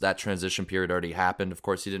guess that transition period already happened. Of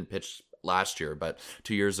course, he didn't pitch last year, but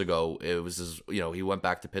 2 years ago, it was he went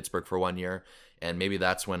back to Pittsburgh for 1 year, and maybe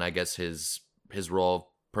that's when I guess his role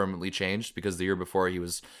permanently changed, because the year before he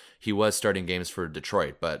was starting games for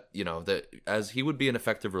Detroit. But as he would be an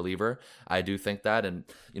effective reliever, I do think that, and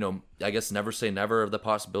I guess never say never of the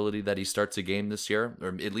possibility that he starts a game this year,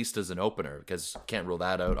 or at least as an opener, because can't rule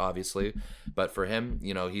that out, obviously. But for him,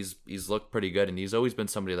 he's looked pretty good, and he's always been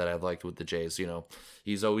somebody that I've liked with the Jays.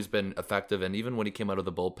 He's always been effective, and even when he came out of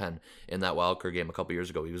the bullpen in that wildcard game a couple years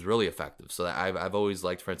ago, he was really effective. So I've always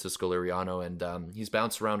liked Francisco Liriano, and he's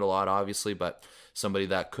bounced around a lot, obviously, but somebody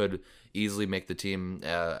that could easily make the team,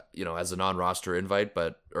 as a non-roster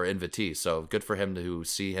invitee. So good for him to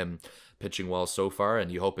see him pitching well so far,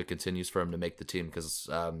 and you hope it continues for him to make the team, because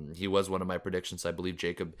he was one of my predictions. I believe,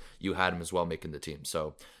 Jacob, you had him as well making the team.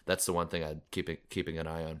 So that's the one thing I'd keeping an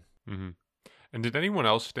eye on. Mm-hmm. And did anyone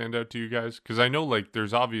else stand out to you guys? Because I know,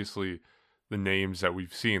 there's obviously the names that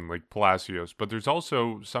we've seen, like Palacios, but there's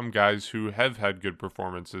also some guys who have had good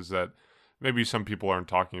performances that maybe some people aren't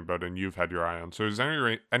talking about and you've had your eye on. So is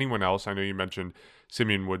there anyone else? I know you mentioned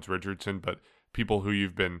Simeon Woods Richardson, but people who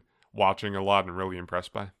you've been watching a lot and really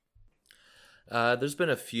impressed by? There's been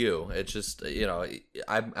a few. It's just,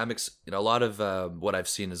 I'm a lot of what I've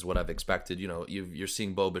seen is what I've expected. You're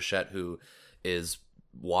seeing Bo Bichette, who is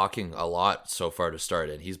walking a lot so far to start,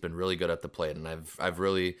 and he's been really good at the plate, and I've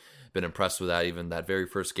really been impressed with that. Even that very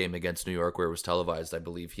first game against New York where it was televised, I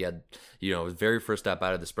believe he had, his very first at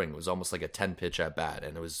bat of the spring. It was almost like a 10 pitch at bat,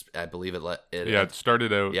 and it was, I believe it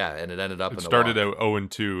started out. Yeah, and it ended up. It started out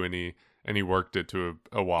 0-2, and he worked it to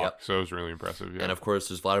a walk. Yep. So it was really impressive. Yeah. And of course,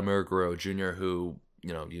 there's Vladimir Guerrero Jr., who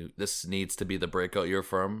this needs to be the breakout year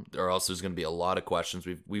for him, or else there's going to be a lot of questions.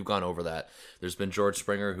 We've gone over that. There's been George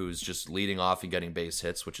Springer, who's just leading off and getting base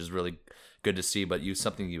hits, which is really good to see, but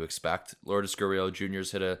something you expect. Lourdes Gurriel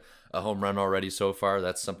Jr.'s hit a home run already so far.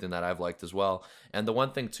 That's something that I've liked as well. And the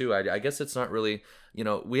one thing too, I guess it's not really,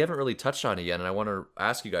 we haven't really touched on it yet, and I want to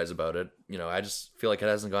ask you guys about it. I just feel like it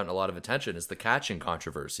hasn't gotten a lot of attention, is the catching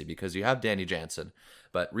controversy, because you have Danny Jansen,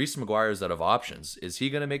 but Reese McGuire is out of options. Is he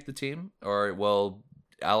going to make the team, or will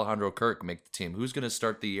Alejandro Kirk make the team? Who's going to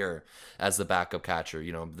start the year as the backup catcher?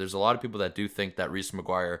 There's a lot of people that do think that Reese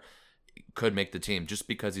McGuire could make the team just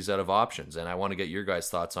because he's out of options, and I want to get your guys'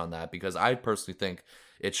 thoughts on that, because I personally think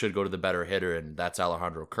it should go to the better hitter, and that's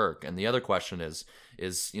Alejandro Kirk. And the other question is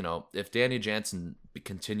if Danny Jansen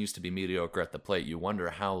continues to be mediocre at the plate, you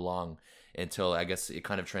wonder how long until, I guess, it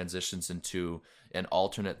kind of transitions into an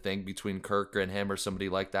alternate thing between Kirk and him or somebody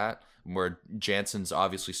like that, where Jansen's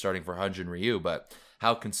obviously starting for Hyun-Jin Ryu, but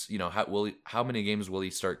how many games will he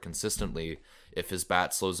start consistently if his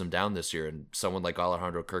bat slows him down this year and someone like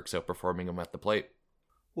Alejandro Kirk's outperforming him at the plate?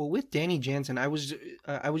 Well, with Danny Jansen, I was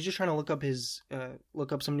just trying to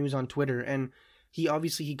look up some news on Twitter, and he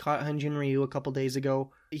caught Hyun-Jin Ryu a couple days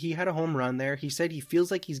ago. He had a home run there. He said he feels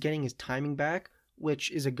like he's getting his timing back, which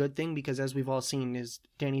is a good thing, because as we've all seen,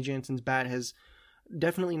 Danny Jansen's bat has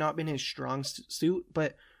definitely not been his strong suit.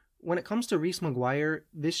 But when it comes to Reese McGuire,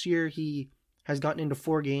 this year he has gotten into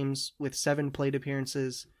 4 games with 7 plate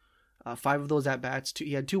appearances, 5 of those at bats.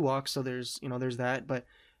 He had 2 walks, so there's that. But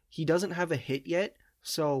he doesn't have a hit yet,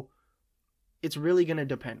 so it's really going to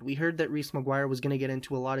depend. We heard that Reese McGuire was going to get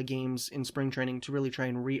into a lot of games in spring training to really try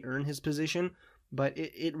and re-earn his position, but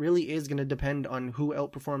it really is going to depend on who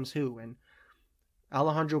outperforms who. And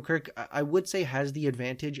Alejandro Kirk, I would say, has the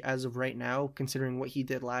advantage as of right now, considering what he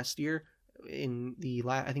did last year.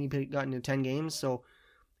 I think he got into 10 games, so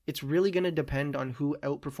it's really going to depend on who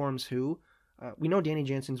outperforms who. We know Danny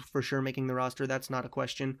Jansen's for sure making the roster. That's not a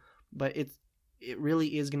question. But it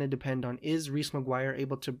really is going to depend on, is Reese McGuire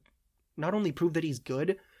able to not only prove that he's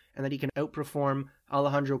good and that he can outperform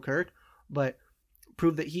Alejandro Kirk, but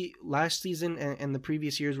prove that he, last season and the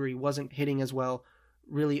previous years where he wasn't hitting as well,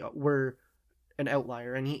 really were an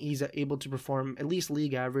outlier. And he's able to perform at least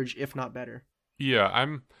league average, if not better. Yeah,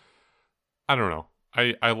 I don't know.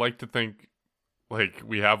 I like to think like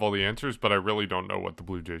we have all the answers, but I really don't know what the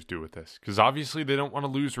Blue Jays do with this, because obviously they don't want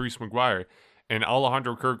to lose Reese McGuire, and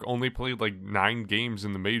Alejandro Kirk only played like 9 games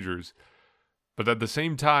in the majors. But at the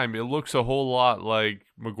same time, it looks a whole lot like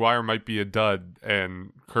McGuire might be a dud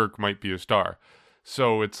and Kirk might be a star.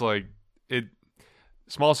 So it's like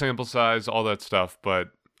small sample size, all that stuff, but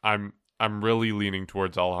I'm really leaning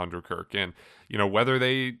towards Alejandro Kirk. And whether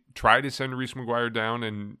they try to send Reese McGuire down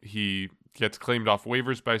and he gets claimed off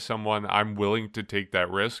waivers by someone, I'm willing to take that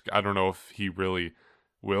risk. I don't know if he really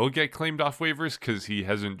will get claimed off waivers, because he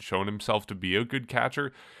hasn't shown himself to be a good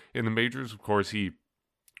catcher in the majors. Of course,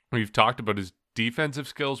 we've talked about his defensive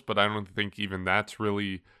skills, but I don't think even that's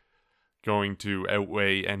really going to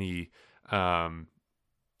outweigh any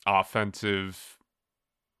offensive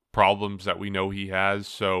problems that we know he has.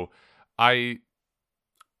 So I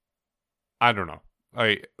don't know.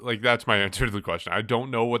 That's my answer to the question. I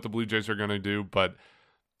don't know what the Blue Jays are going to do, but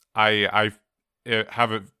I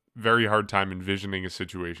have a very hard time envisioning a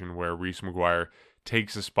situation where Reese McGuire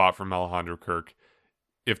takes a spot from Alejandro Kirk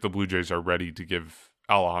if the Blue Jays are ready to give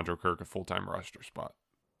Alejandro Kirk a full-time roster spot.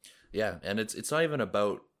 Yeah, and it's not even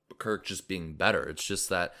about Kirk just being better. It's just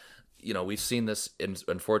that, we've seen this,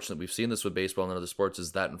 unfortunately, we've seen this with baseball and other sports,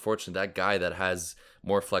 is that, unfortunately, that guy that has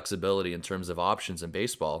more flexibility in terms of options in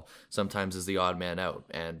baseball sometimes is the odd man out.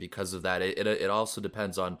 And because of that, it also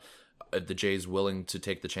depends on the Jays willing to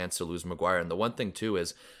take the chance to lose McGuire. And the one thing, too,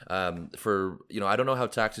 is I don't know how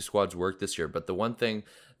taxi squads work this year, but the one thing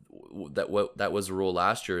that was a rule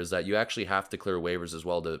last year is that you actually have to clear waivers as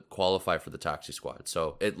well to qualify for the taxi squad.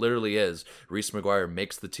 So it literally is Reese McGuire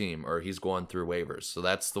makes the team or he's going through waivers. So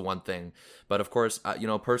that's the one thing. But of course,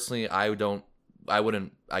 personally, I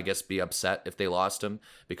wouldn't, I guess, be upset if they lost him,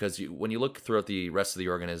 because when you look throughout the rest of the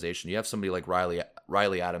organization, you have somebody like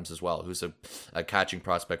Riley Adams as well, who's a catching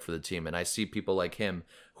prospect for the team. And I see people like him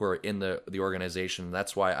who are in the organization.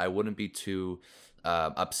 That's why I wouldn't be too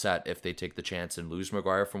upset if they take the chance and lose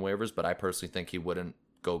McGuire from waivers, but I personally think he wouldn't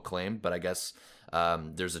go claim. But I guess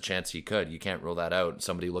there's a chance he could. You can't rule that out.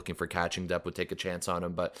 Somebody looking for catching depth would take a chance on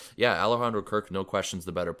him. But yeah, Alejandro Kirk, no question's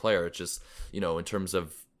the better player. It's just, in terms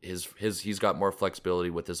of he's got more flexibility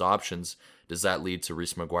with his options. Does that lead to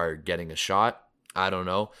Reese McGuire getting a shot? I don't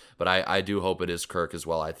know, but I do hope it is Kirk as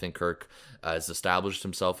well. I think Kirk has established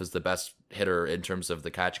himself as the best hitter in terms of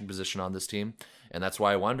the catching position on this team, and that's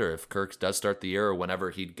why I wonder if Kirk does start the year or whenever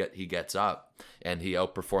he gets up and he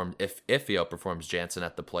outperformed if he outperforms Jansen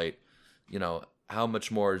at the plate. How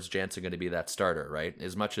much more is Jansen going to be that starter, right?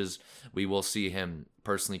 As much as we will see him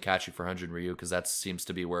personally catching for Hyun-Jin Ryu, because that seems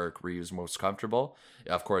to be where Ryu's most comfortable.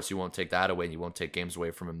 Of course, you won't take that away, and you won't take games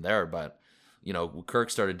away from him there, but Kirk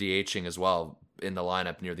started DHing as well in the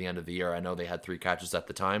lineup near the end of the year. I know they had 3 catches at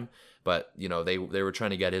the time, but they were trying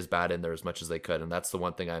to get his bat in there as much as they could, and that's the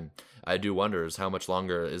one thing I do wonder is how much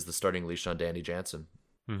longer is the starting leash on Danny Jansen.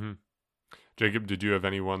 Mm-hmm. Jacob, did you have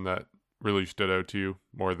anyone that really stood out to you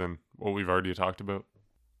more than what we've already talked about?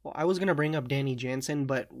 Well, I was going to bring up Danny Jansen,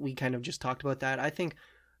 but we kind of just talked about that. I think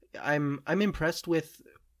I'm impressed with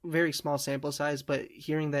very small sample size, but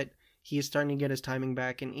hearing that he is starting to get his timing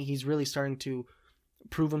back and he's really starting to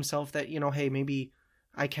prove himself that, hey, maybe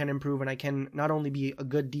I can improve and I can not only be a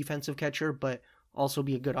good defensive catcher, but also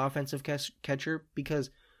be a good offensive catcher,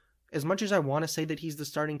 because as much as I want to say that he's the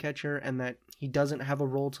starting catcher and that he doesn't have a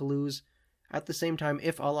role to lose, at the same time,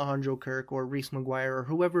 if Alejandro Kirk or Reese McGuire or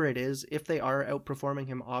whoever it is, if they are outperforming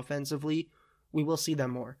him offensively, we will see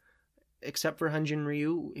them more. Except for Hyun-Jin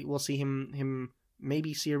Ryu, we'll see him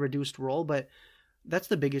maybe see a reduced role, but that's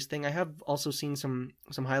the biggest thing. I have also seen some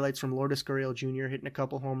highlights from Lourdes Gurriel Jr. hitting a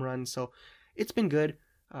couple home runs, so it's been good.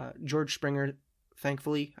 George Springer,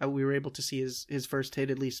 thankfully, we were able to see his first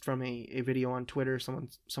hit, at least from a video on Twitter.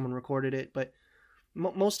 Someone recorded it, but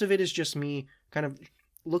most of it is just me kind of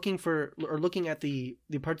looking at the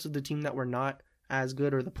parts of the team that were not as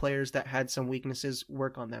good, or the players that had some weaknesses,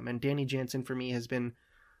 work on them. And Danny Jansen for me has been,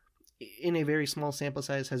 in a very small sample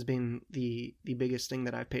size, has been the biggest thing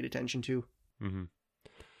that I've paid attention to. Mm-hmm.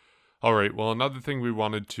 All right. Well, another thing we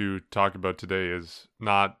wanted to talk about today is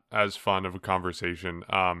not as fun of a conversation.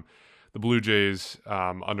 The Blue Jays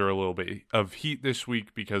under a little bit of heat this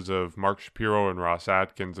week because of Mark Shapiro and Ross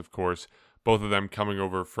Atkins, of course, both of them coming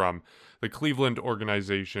over from the Cleveland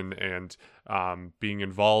organization and being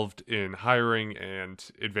involved in hiring and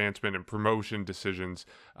advancement and promotion decisions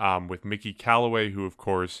with Mickey Callaway, who, of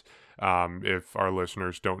course, if our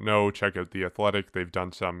listeners don't know, check out The Athletic. They've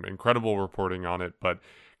done some incredible reporting on it, but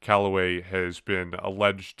Callaway has been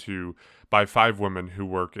alleged by 5 women who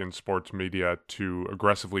work in sports media to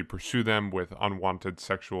aggressively pursue them with unwanted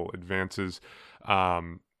sexual advances.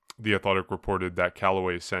 The Athletic reported that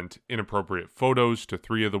Callaway sent inappropriate photos to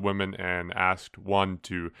 3 of the women and asked one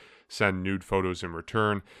to send nude photos in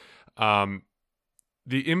return.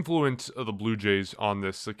 The influence of the Blue Jays on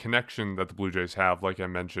this, the connection that the Blue Jays have, like I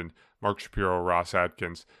mentioned, Mark Shapiro, Ross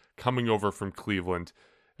Atkins, coming over from Cleveland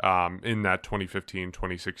in that 2015-2016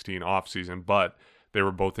 offseason, but they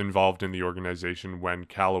were both involved in the organization when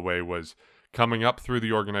Callaway was coming up through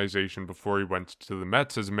the organization before he went to the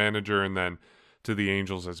Mets as a manager and then to the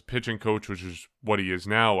Angels as a pitching coach, which is what he is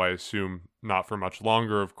now. I assume not for much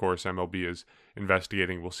longer. Of course, MLB is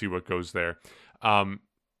investigating. We'll see what goes there.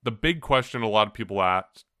 The big question a lot of people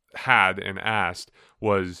had and asked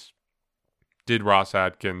was, did Ross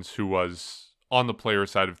Atkins, who was on the player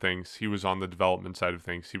side of things, he was on the development side of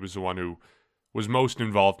things, he was the one who was most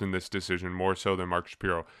involved in this decision, more so than Mark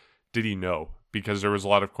Shapiro, did he know? Because there was a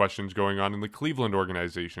lot of questions going on in the Cleveland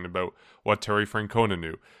organization about what Terry Francona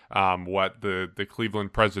knew, what the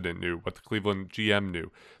Cleveland president knew, what the Cleveland GM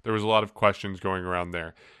knew. There was a lot of questions going around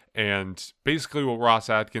there. And basically what Ross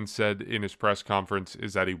Atkins said in his press conference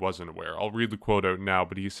is that he wasn't aware. I'll read the quote out now,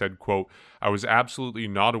 but he said, quote, "I was absolutely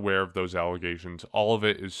not aware of those allegations. All of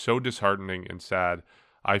it is so disheartening and sad.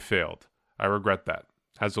 I failed. I regret that.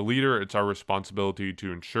 As a leader, it's our responsibility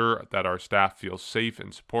to ensure that our staff feels safe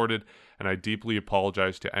and supported, and I deeply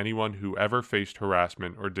apologize to anyone who ever faced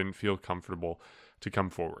harassment or didn't feel comfortable to come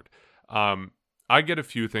forward." I get a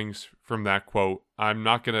few things from that quote. I'm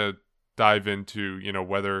not going to dive into,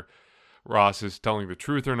 whether Ross is telling the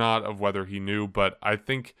truth or not, of whether he knew, but I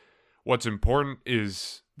think what's important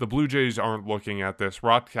is the Blue Jays aren't looking at this.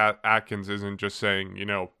 Ross Atkins isn't just saying,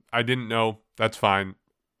 I didn't know, that's fine,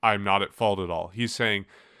 I'm not at fault at all. He's saying,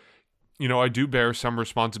 I do bear some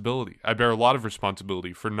responsibility. I bear a lot of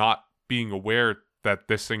responsibility for not being aware that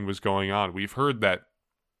this thing was going on. We've heard that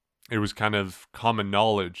it was kind of common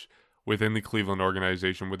knowledge within the Cleveland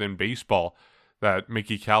organization, within baseball, that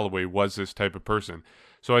Mickey Callaway was this type of person.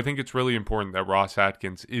 So I think it's really important that Ross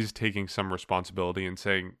Atkins is taking some responsibility and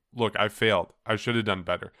saying, look, I failed. I should have done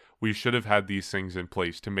better. We should have had these things in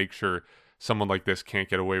place to make sure someone like this can't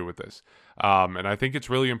get away with this. And I think it's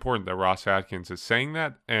really important that Ross Atkins is saying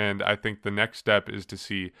that. And I think the next step is to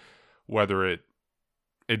see whether it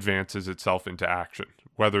advances itself into action,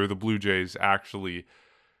 whether the Blue Jays actually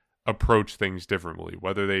approach things differently,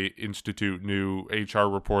 whether they institute new HR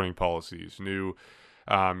reporting policies, new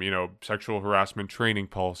sexual harassment training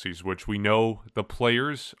policies, which we know the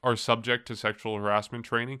players are subject to sexual harassment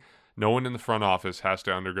training. No one in the front office has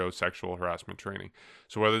to undergo sexual harassment training.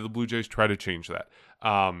 So whether the Blue Jays try to change that,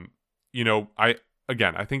 I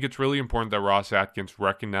think it's really important that Ross Atkins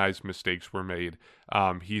recognized mistakes were made.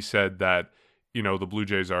 He said that, the Blue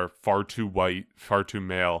Jays are far too white, far too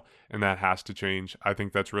male, and that has to change. I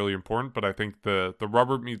think that's really important, but I think the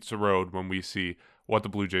rubber meets the road when we see what the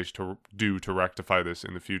Blue Jays do to rectify this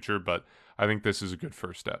in the future, but I think this is a good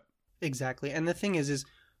first step. Exactly. And the thing is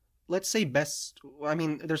let's say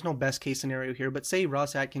there's no best case scenario here, but say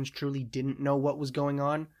Ross Atkins truly didn't know what was going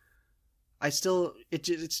on. It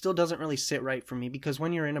still doesn't really sit right for me, because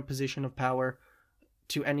when you're in a position of power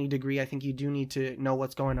to any degree, I think you do need to know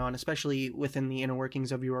what's going on, especially within the inner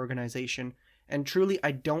workings of your organization. And truly,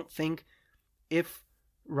 I don't think if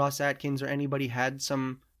Ross Atkins or anybody had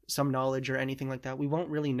some knowledge or anything like that, we won't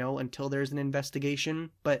really know until there's an investigation.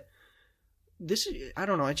 But this, I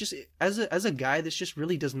don't know, it just, as a guy, this just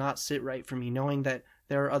really does not sit right for me, knowing that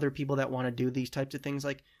there are other people that want to do these types of things.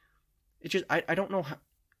 Like, it just, I don't know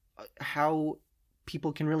how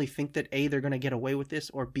people can really think that A, they're going to get away with this,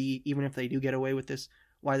 or B, even if they do get away with this,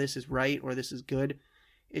 why this is right or this is good.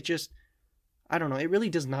 It just, I don't know, it really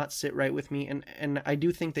does not sit right with me. And I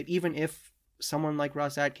do think that even if someone like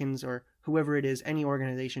Ross Atkins or whoever it is, any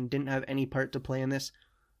organization, didn't have any part to play in this,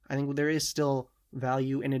 I think there is still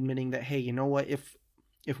value in admitting that, hey, you know what, if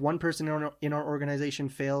one person in our organization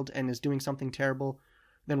failed and is doing something terrible,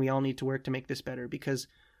 then we all need to work to make this better. Because,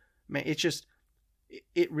 man, it's just,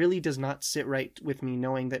 it really does not sit right with me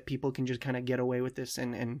knowing that people can just kind of get away with this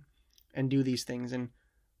and do these things. And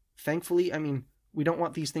thankfully, I mean, we don't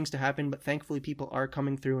want these things to happen, but thankfully people are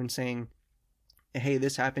coming through and saying, hey,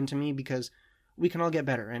 this happened to me, because we can all get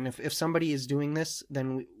better. And if somebody is doing this,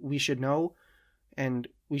 then we should know, and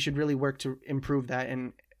we should really work to improve that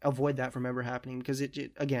and avoid that from ever happening, because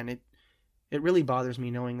it really bothers me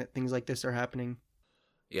knowing that things like this are happening.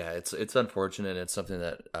 Yeah, it's unfortunate. It's something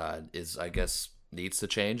that is, I guess, needs to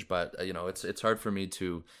change, but it's hard for me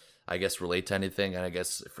to, I guess, relate to anything. And I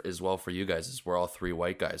guess as well for you guys, is we're all three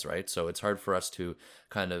white guys, right? So it's hard for us to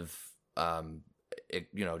kind of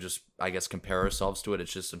just, I guess, compare ourselves to it.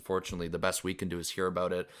 It's just, unfortunately, the best we can do is hear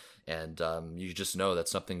about it, and you just know that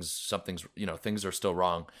something's things are still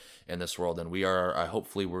wrong in this world, and we are,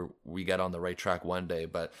 hopefully we get on the right track one day.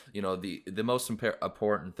 But the most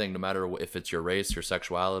important thing, no matter if it's your race, your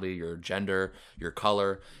sexuality, your gender, your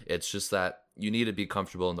color, it's just that you need to be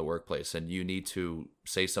comfortable in the workplace, and you need to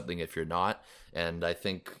say something if you're not. And I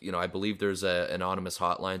think, I believe there's anonymous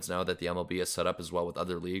hotlines now that the MLB has set up as well with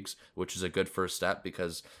other leagues, which is a good first step,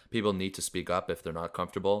 because people need to speak up if they're not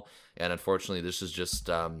comfortable. And unfortunately, this is just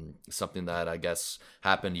something that I guess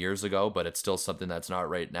happened years ago, but it's still something that's not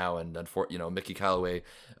right now. And Mickey Callaway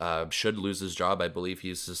should lose his job. I believe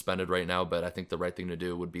he's suspended right now, but I think the right thing to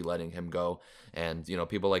do would be letting him go. And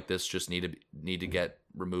people like this just need to get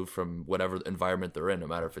removed from whatever environment they're in, no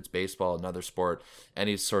matter if it's baseball, another sport,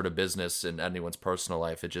 any sort of business, in anyone's personal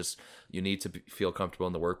life. You need to feel comfortable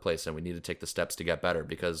in the workplace, and we need to take the steps to get better,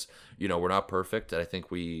 because we're not perfect, and I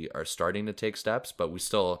think we are starting to take steps, but we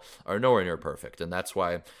still are nowhere near perfect. And that's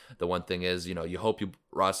why the one thing is, you hope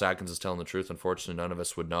Ross Atkins is telling the truth. Unfortunately, none of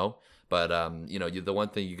us would know, but the one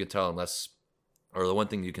thing you can tell, the one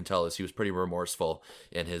thing you can tell is he was pretty remorseful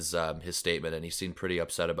in his statement, and he seemed pretty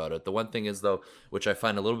upset about it. The one thing is, though, which I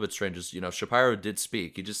find a little bit strange, is Shapiro did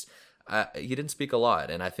speak. He didn't speak a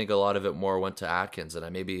lot, and I think a lot of it more went to Atkins,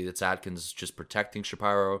 and maybe it's Atkins just protecting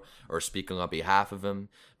Shapiro or speaking on behalf of him.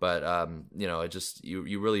 But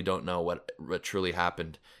you really don't know what truly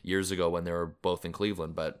happened years ago when they were both in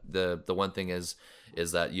Cleveland. But the one thing is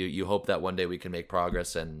that you hope that one day we can make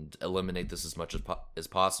progress and eliminate this as much as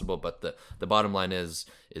possible. But the bottom line is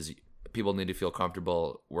people need to feel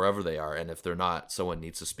comfortable wherever they are, and if they're not, someone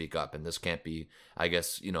needs to speak up, and this can't be, I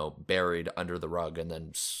guess, buried under the rug and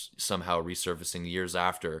then somehow resurfacing years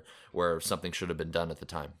after, where something should have been done at the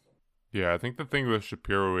time. Yeah, I think the thing with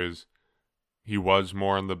Shapiro is he was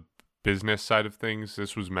more on the business side of things.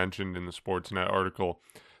 This was mentioned in the Sportsnet article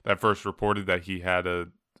that first reported that he had a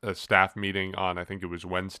staff meeting on, I think it was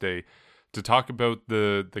Wednesday, to talk about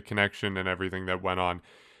the connection and everything that went on.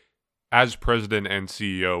 As president and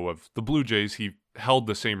CEO of the Blue Jays, he held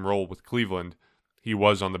the same role with Cleveland. He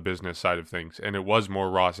was on the business side of things, and it was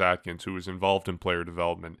more Ross Atkins who was involved in player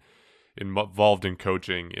development, involved in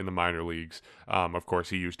coaching in the minor leagues. Of course,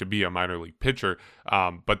 he used to be a minor league pitcher,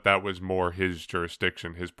 but that was more his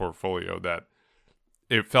jurisdiction, his portfolio that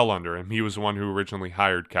it fell under him. He was the one who originally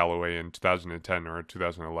hired Callaway in 2010 or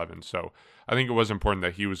 2011. So I think it was important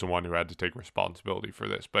that he was the one who had to take responsibility for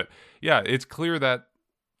this. But yeah, it's clear that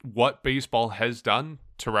what baseball has done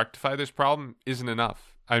to rectify this problem isn't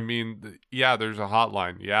enough. I mean, yeah, there's a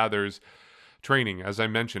hotline. Yeah, there's training, as I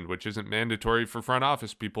mentioned, which isn't mandatory for front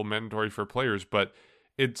office people, mandatory for players, but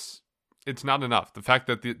it's not enough. The fact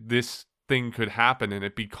that this thing could happen and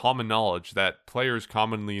it be common knowledge that players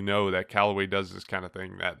commonly know that Callaway does this kind of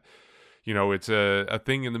thing, that, you know, it's a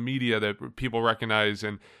thing in the media that people recognize,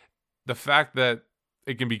 and the fact that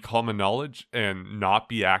it can be common knowledge and not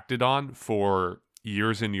be acted on for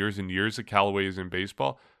years and years and years that Callaway is in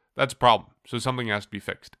baseball, that's a problem. So something has to be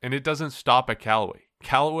fixed. And it doesn't stop at Callaway.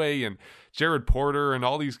 Callaway and Jared Porter and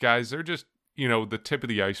all these guys, they're just, you know, the tip of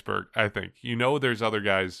the iceberg, I think. You know, there's other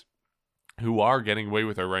guys who are getting away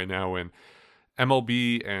with it right now, and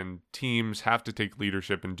MLB and teams have to take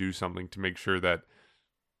leadership and do something to make sure that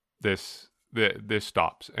this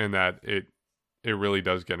stops and that it really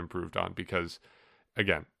does get improved on, because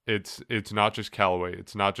again, it's not just Callaway,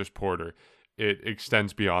 it's not just Porter. It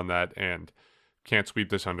extends beyond that, and can't sweep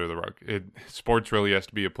this under the rug. Sports really has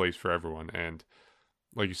to be a place for everyone, and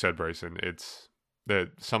like you said, Bryson, it's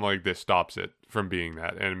that something like this stops it from being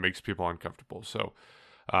that, and it makes people uncomfortable. So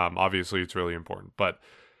obviously it's really important. But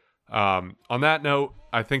on that note,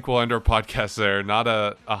 I think we'll end our podcast there. Not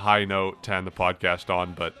a high note to end the podcast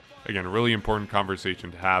on, but again, a really important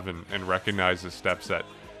conversation to have and recognize the steps that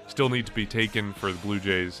still need to be taken for the Blue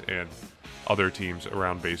Jays and other teams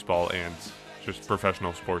around baseball and just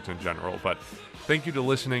professional sports in general. But thank you to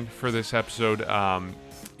listening for this episode.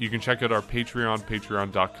 You can check out our Patreon,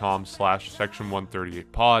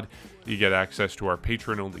 patreon.com/section138pod. You get access to our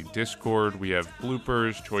patron-only Discord. We have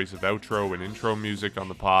bloopers, choice of outro and intro music on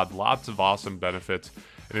the pod, lots of awesome benefits,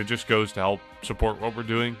 and it just goes to help support what we're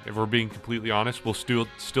doing. If we're being completely honest, we'll still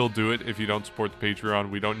do it if you don't support the Patreon.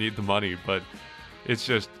 We don't need the money, but it's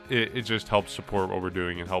just it just helps support what we're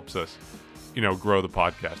doing and helps us, you know, grow the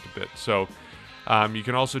podcast a bit. So you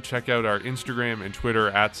can also check out our Instagram and Twitter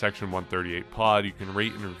at Section138pod. You can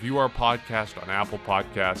rate and review our podcast on Apple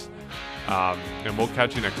Podcasts, and we'll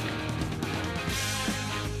catch you next week.